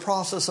goes through the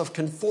process of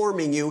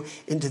conforming you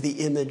into the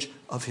image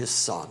of his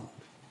Son,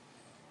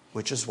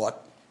 which is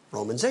what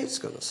Romans 8 is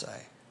going to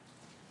say.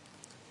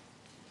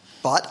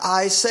 But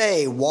I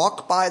say,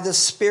 walk by the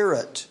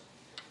Spirit,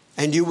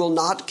 and you will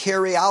not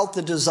carry out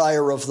the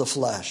desire of the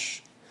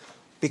flesh,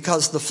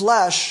 because the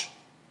flesh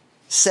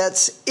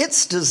sets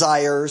its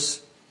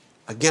desires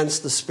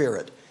against the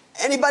Spirit.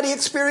 Anybody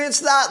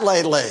experienced that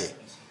lately?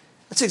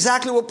 That's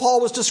exactly what Paul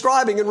was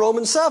describing in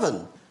Romans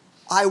 7.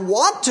 I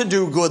want to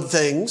do good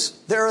things.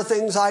 There are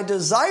things I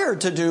desire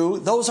to do.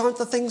 Those aren't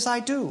the things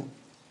I do.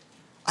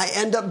 I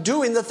end up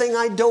doing the thing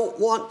I don't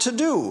want to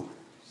do.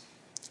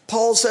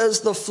 Paul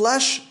says the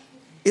flesh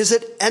is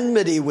at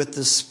enmity with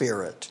the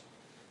Spirit.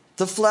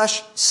 The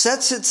flesh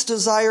sets its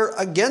desire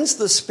against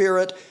the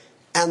Spirit,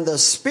 and the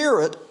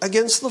Spirit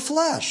against the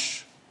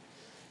flesh.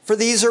 For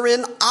these are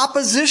in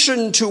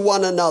opposition to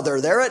one another.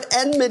 They're at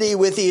enmity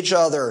with each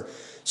other,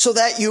 so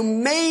that you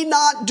may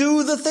not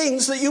do the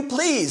things that you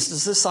please.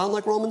 Does this sound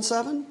like Romans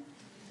 7?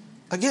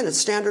 Again, it's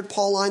standard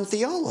Pauline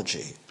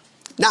theology.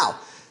 Now,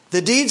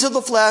 the deeds of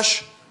the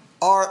flesh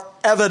are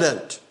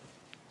evident.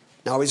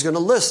 Now he's going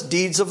to list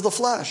deeds of the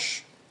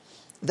flesh.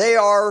 They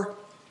are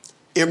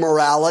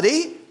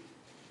immorality.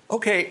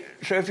 Okay,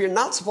 so if you're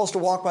not supposed to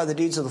walk by the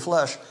deeds of the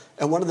flesh,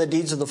 and one of the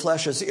deeds of the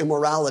flesh is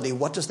immorality,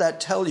 what does that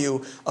tell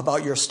you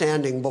about your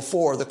standing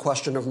before the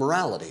question of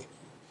morality?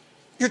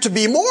 You're to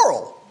be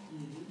moral.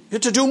 You're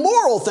to do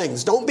moral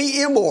things. Don't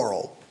be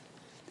immoral.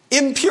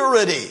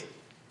 Impurity.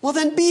 Well,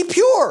 then be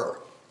pure.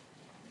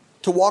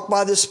 To walk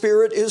by the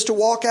Spirit is to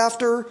walk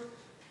after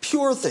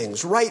pure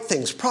things, right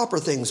things, proper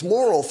things,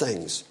 moral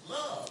things.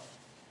 Love.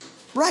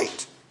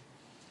 Right.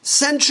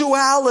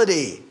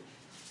 Sensuality.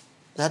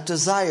 That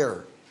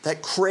desire,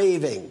 that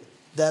craving,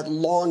 that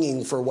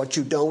longing for what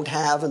you don't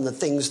have and the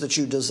things that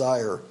you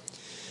desire.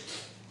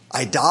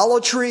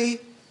 Idolatry.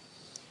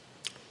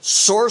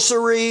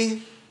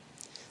 Sorcery.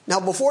 Now,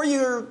 before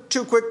you're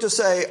too quick to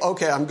say,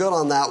 okay, I'm good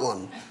on that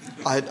one.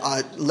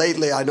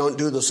 Lately, I don't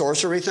do the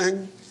sorcery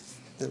thing.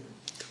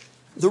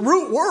 The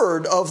root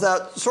word of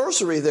that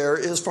sorcery there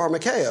is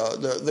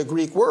pharmakeia, the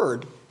Greek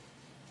word.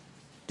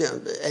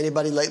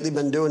 Anybody lately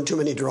been doing too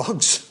many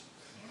drugs?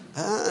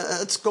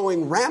 It's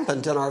going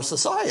rampant in our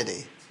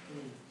society.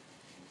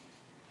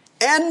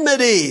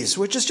 Enmities,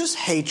 which is just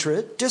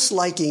hatred,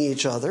 disliking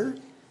each other,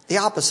 the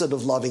opposite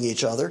of loving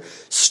each other.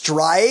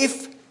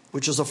 Strife,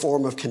 which is a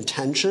form of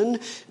contention.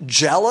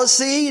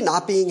 Jealousy,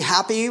 not being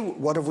happy.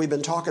 What have we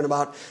been talking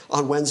about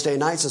on Wednesday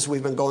nights as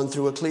we've been going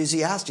through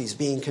Ecclesiastes?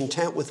 Being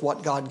content with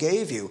what God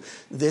gave you.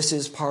 This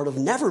is part of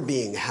never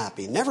being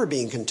happy, never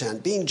being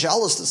content, being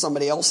jealous that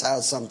somebody else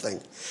has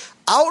something.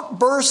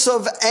 Outbursts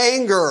of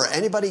anger.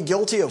 Anybody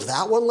guilty of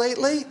that one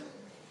lately?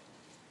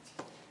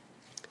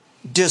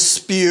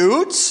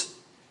 Disputes,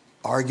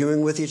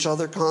 arguing with each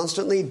other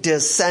constantly.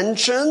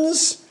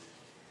 Dissensions,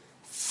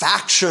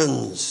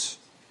 factions.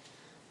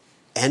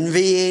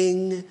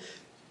 Envying,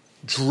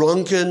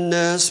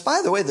 drunkenness.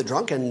 By the way, the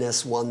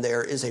drunkenness one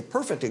there is a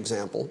perfect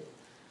example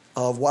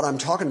of what I'm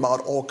talking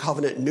about, Old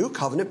Covenant, New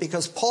Covenant,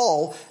 because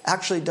Paul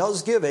actually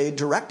does give a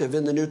directive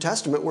in the New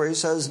Testament where he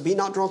says, be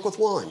not drunk with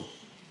wine.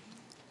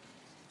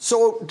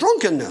 So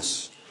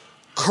drunkenness.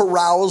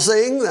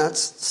 Carousing, that's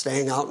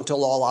staying out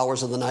until all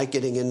hours of the night,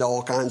 getting into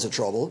all kinds of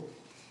trouble.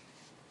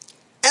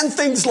 And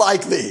things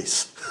like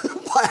these.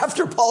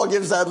 After Paul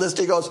gives that list,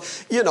 he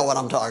goes, you know what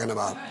I'm talking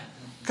about.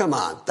 Come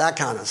on, that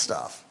kind of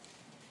stuff.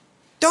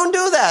 Don't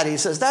do that, he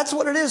says. That's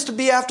what it is to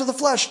be after the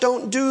flesh.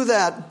 Don't do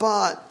that.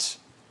 But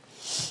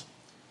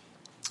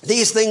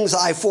these things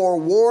I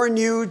forewarn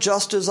you,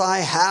 just as I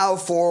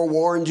have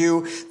forewarned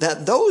you,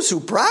 that those who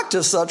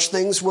practice such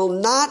things will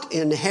not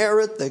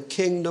inherit the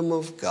kingdom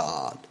of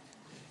God.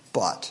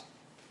 But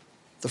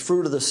the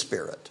fruit of the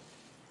Spirit.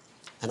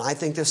 And I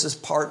think this is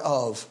part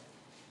of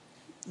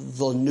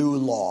the new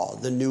law,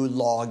 the new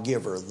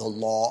lawgiver, the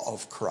law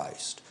of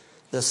Christ.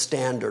 The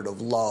standard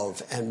of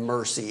love and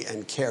mercy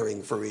and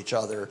caring for each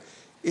other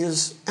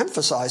is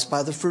emphasized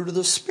by the fruit of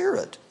the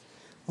Spirit,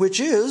 which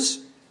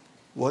is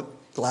what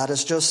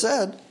Gladys just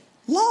said,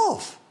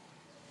 love.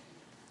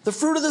 The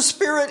fruit of the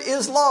Spirit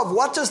is love.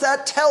 What does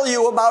that tell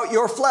you about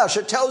your flesh?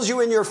 It tells you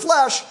in your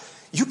flesh,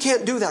 you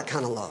can't do that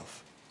kind of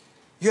love.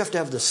 You have to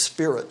have the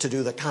Spirit to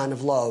do the kind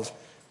of love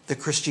that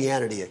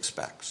Christianity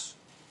expects.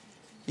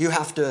 You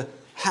have to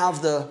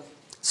have the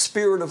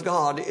Spirit of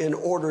God in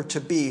order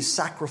to be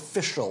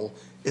sacrificial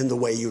in the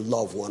way you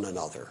love one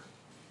another.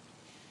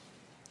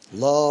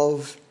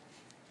 Love,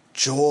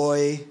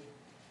 joy,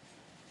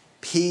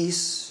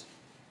 peace,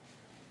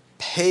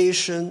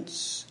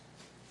 patience,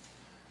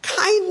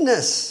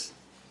 kindness,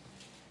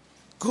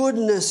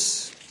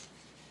 goodness,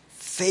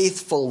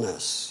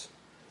 faithfulness,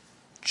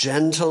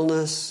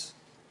 gentleness,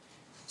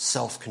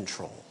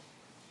 self-control.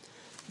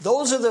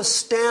 Those are the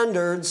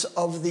standards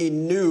of the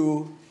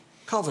new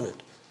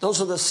covenant. Those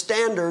are the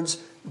standards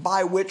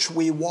by which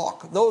we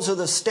walk. Those are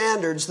the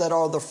standards that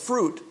are the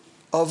fruit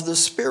of the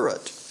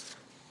Spirit.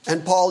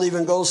 And Paul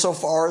even goes so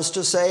far as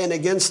to say, and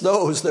against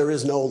those there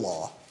is no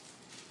law.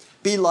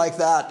 Be like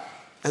that,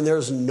 and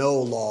there's no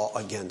law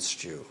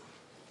against you.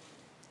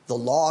 The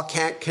law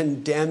can't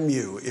condemn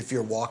you if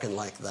you're walking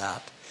like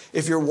that.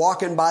 If you're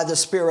walking by the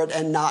Spirit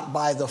and not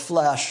by the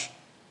flesh,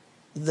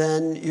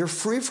 then you're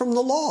free from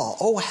the law.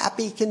 Oh,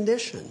 happy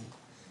condition.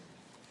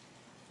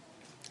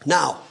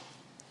 Now,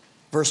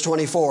 verse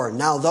 24,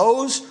 now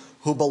those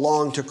who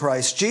belong to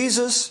Christ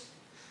Jesus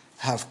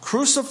have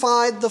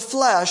crucified the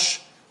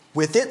flesh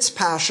with its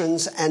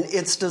passions and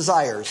its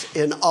desires.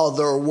 In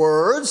other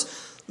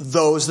words,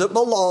 those that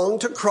belong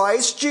to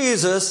Christ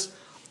Jesus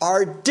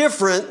are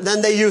different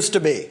than they used to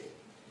be.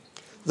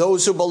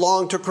 Those who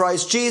belong to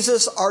Christ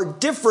Jesus are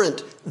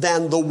different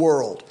than the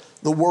world.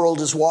 The world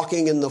is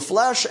walking in the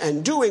flesh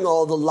and doing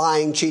all the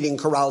lying, cheating,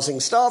 carousing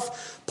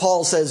stuff.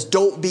 Paul says,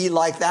 don't be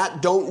like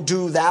that. Don't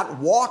do that.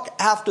 Walk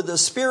after the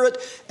Spirit.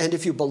 And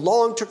if you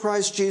belong to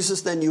Christ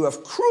Jesus, then you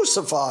have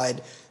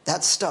crucified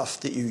that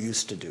stuff that you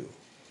used to do.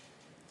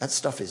 That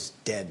stuff is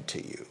dead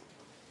to you.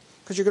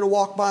 Because you're going to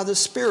walk by the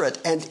Spirit.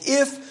 And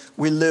if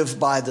we live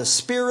by the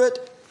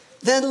Spirit,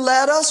 then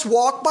let us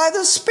walk by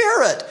the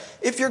Spirit.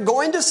 If you're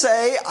going to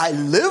say, I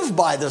live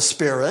by the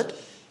Spirit,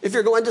 if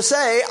you're going to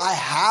say, I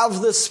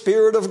have the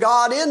Spirit of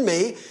God in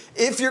me,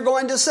 if you're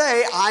going to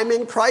say, I'm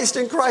in Christ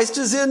and Christ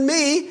is in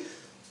me,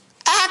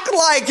 act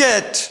like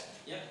it.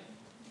 Yep.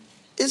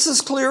 It's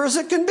as clear as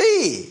it can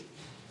be.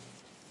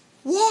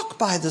 Walk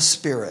by the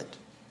Spirit.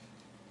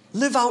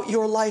 Live out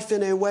your life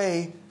in a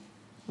way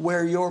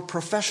where your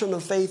profession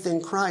of faith in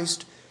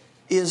Christ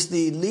is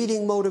the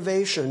leading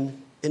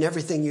motivation in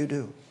everything you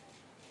do.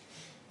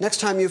 Next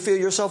time you feel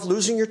yourself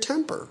losing your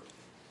temper,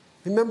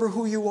 remember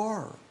who you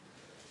are.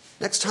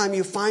 Next time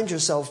you find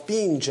yourself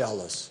being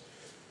jealous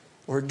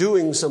or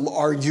doing some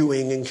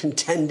arguing and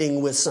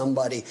contending with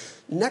somebody,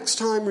 next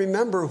time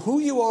remember who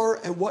you are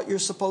and what you're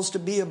supposed to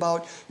be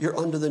about. You're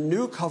under the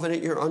new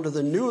covenant, you're under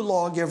the new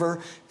lawgiver,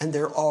 and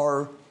there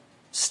are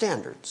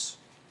standards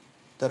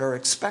that are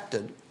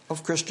expected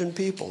of Christian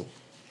people.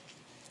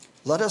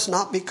 Let us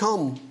not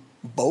become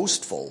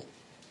boastful,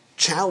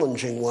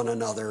 challenging one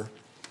another,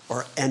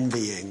 or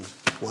envying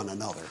one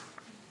another.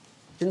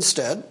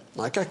 Instead,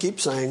 like I keep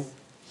saying,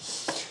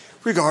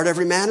 regard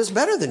every man as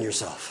better than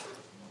yourself.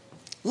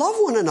 Love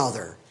one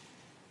another.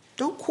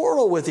 Don't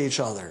quarrel with each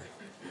other.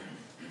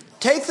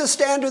 Take the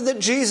standard that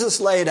Jesus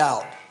laid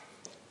out.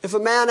 If a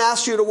man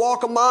asks you to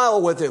walk a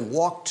mile with him,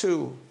 walk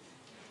 2.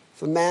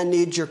 If a man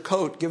needs your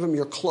coat, give him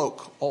your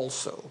cloak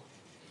also.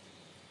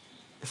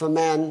 If a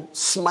man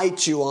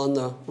smites you on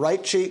the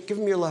right cheek, give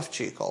him your left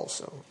cheek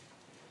also.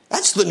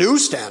 That's the new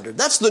standard.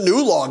 That's the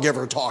new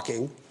lawgiver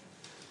talking.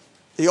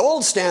 The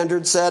old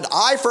standard said,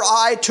 eye for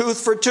eye,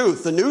 tooth for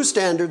tooth. The new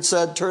standard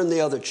said, turn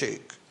the other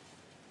cheek.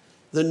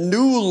 The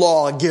new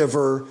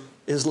lawgiver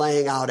is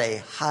laying out a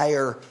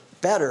higher,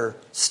 better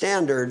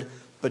standard,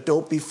 but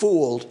don't be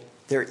fooled.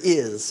 There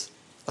is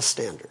a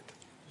standard.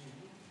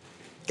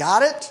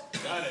 Got it?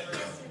 Got it.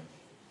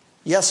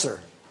 Yes, sir.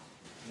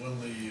 When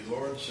the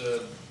Lord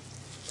said,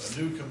 a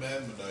new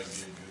commandment I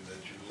give you,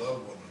 that you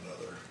love one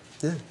another,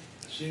 Yeah.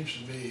 it seems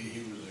to me he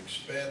was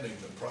expanding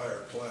the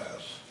prior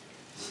class,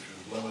 which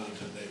was limited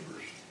to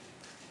neighbors.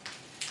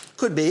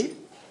 Could be.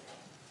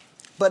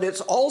 But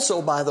it's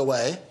also, by the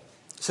way,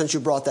 since you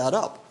brought that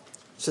up,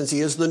 since he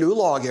is the new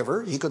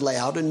lawgiver, he could lay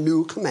out a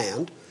new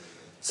command.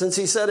 Since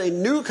he said, a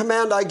new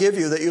command I give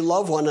you, that you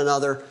love one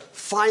another,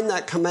 find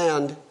that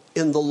command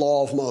in the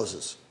law of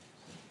Moses.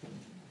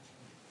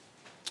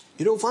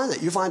 You don't find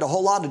that. You find a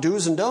whole lot of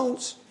do's and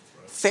don'ts.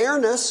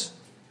 Fairness,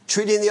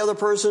 treating the other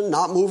person,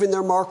 not moving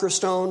their marker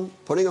stone,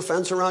 putting a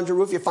fence around your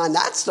roof. You find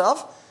that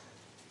stuff.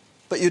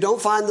 But you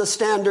don't find the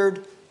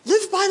standard,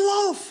 live by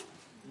love.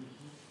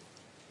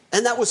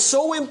 And that was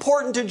so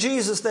important to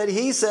Jesus that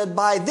he said,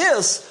 by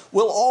this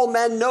will all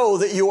men know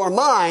that you are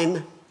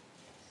mine,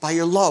 by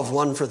your love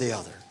one for the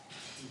other.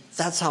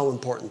 That's how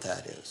important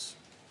that is.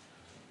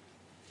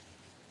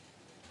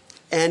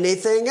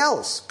 Anything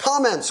else?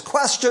 Comments?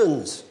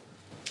 Questions?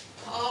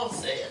 Paul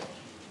said,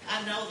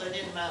 I know that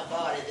in my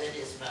body, that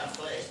is my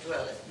flesh,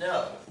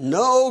 dwelleth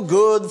no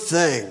good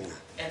thing.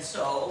 And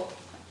so,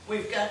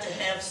 we've got to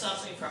have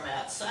something from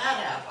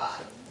outside our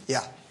body.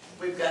 Yeah.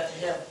 We've got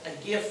to have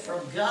a gift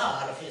from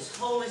God of His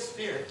Holy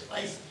Spirit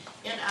placed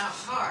in our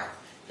heart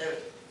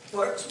that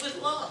works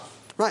with love.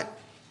 Right.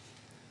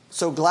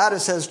 So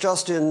Gladys has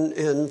just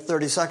in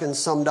 30 seconds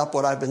summed up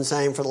what I've been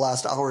saying for the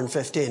last hour and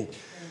 15.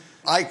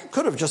 I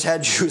could have just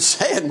had you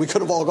say it and we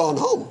could have all gone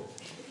home.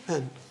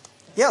 And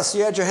yes,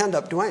 you had your hand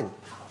up, Dwayne.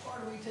 How far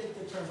do we take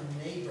the term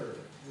neighbor?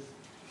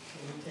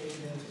 Can we take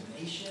it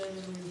into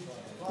nations?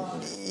 Blah, blah,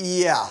 blah?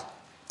 Yeah.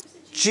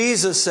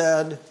 Jesus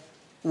said,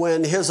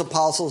 when his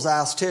apostles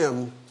asked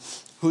him,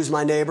 who's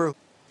my neighbor?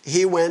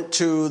 He went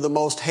to the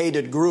most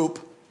hated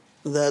group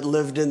that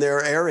lived in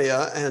their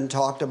area and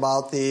talked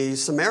about the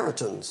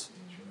Samaritans.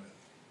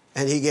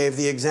 And he gave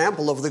the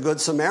example of the Good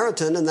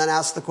Samaritan and then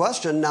asked the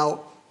question,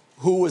 now,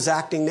 who was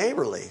acting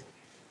neighborly?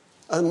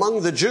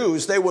 Among the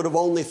Jews, they would have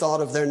only thought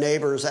of their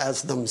neighbors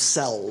as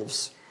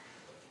themselves.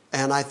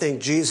 And I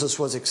think Jesus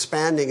was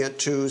expanding it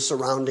to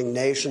surrounding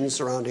nations,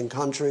 surrounding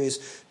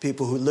countries,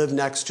 people who live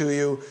next to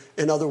you.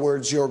 In other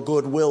words, your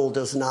goodwill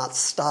does not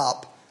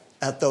stop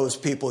at those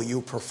people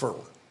you prefer.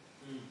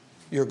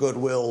 Your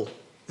goodwill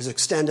is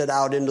extended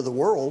out into the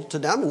world to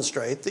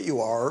demonstrate that you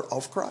are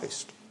of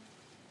Christ.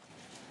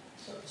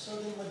 So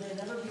then would there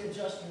never be a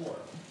just war?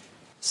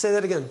 Say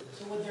that again.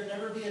 So would there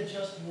never be a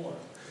just war?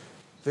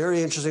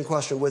 Very interesting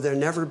question. Would there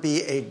never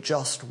be a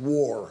just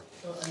war?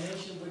 So a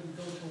nation wouldn't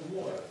go to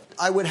war.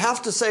 I would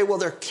have to say, well,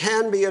 there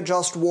can be a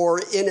just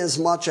war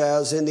inasmuch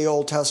as in the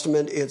Old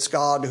Testament it's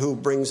God who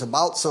brings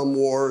about some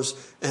wars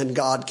and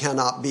God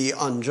cannot be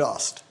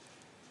unjust.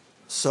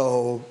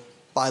 So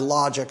by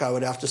logic, I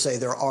would have to say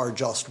there are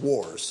just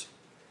wars.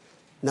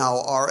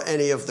 Now, are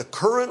any of the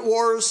current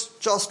wars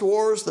just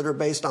wars that are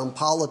based on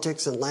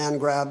politics and land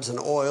grabs and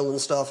oil and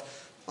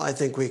stuff? I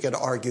think we could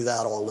argue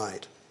that all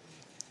night.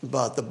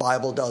 But the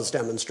Bible does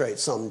demonstrate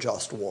some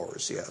just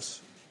wars,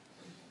 yes.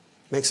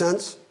 Make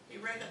sense? He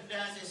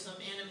recognizes some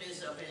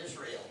enemies of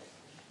Israel.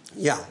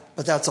 Yeah,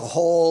 but that's a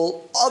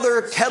whole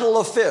other kettle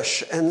of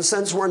fish. And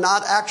since we're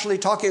not actually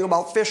talking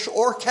about fish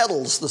or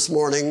kettles this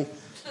morning,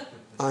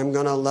 I'm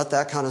going to let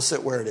that kind of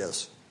sit where it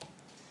is.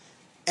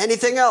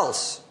 Anything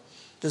else?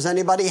 Does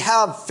anybody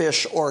have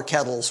fish or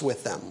kettles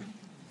with them?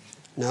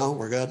 No?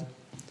 We're good?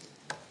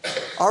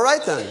 All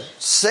right then.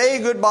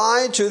 Say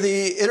goodbye to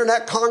the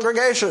internet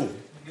congregation.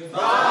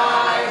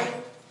 Goodbye.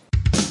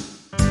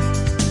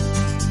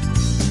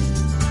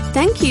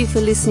 Thank you for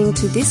listening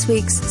to this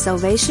week's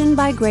Salvation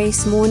by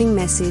Grace morning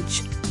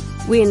message.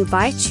 We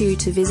invite you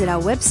to visit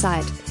our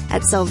website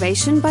at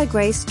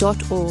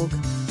salvationbygrace.org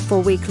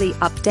for weekly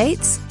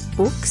updates,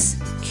 books,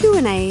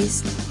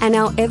 Q&As, and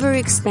our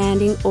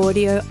ever-expanding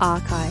audio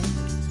archive.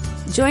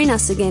 Join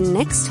us again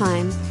next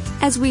time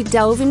as we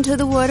delve into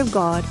the Word of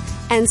God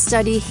and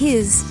study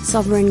His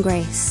sovereign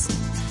grace.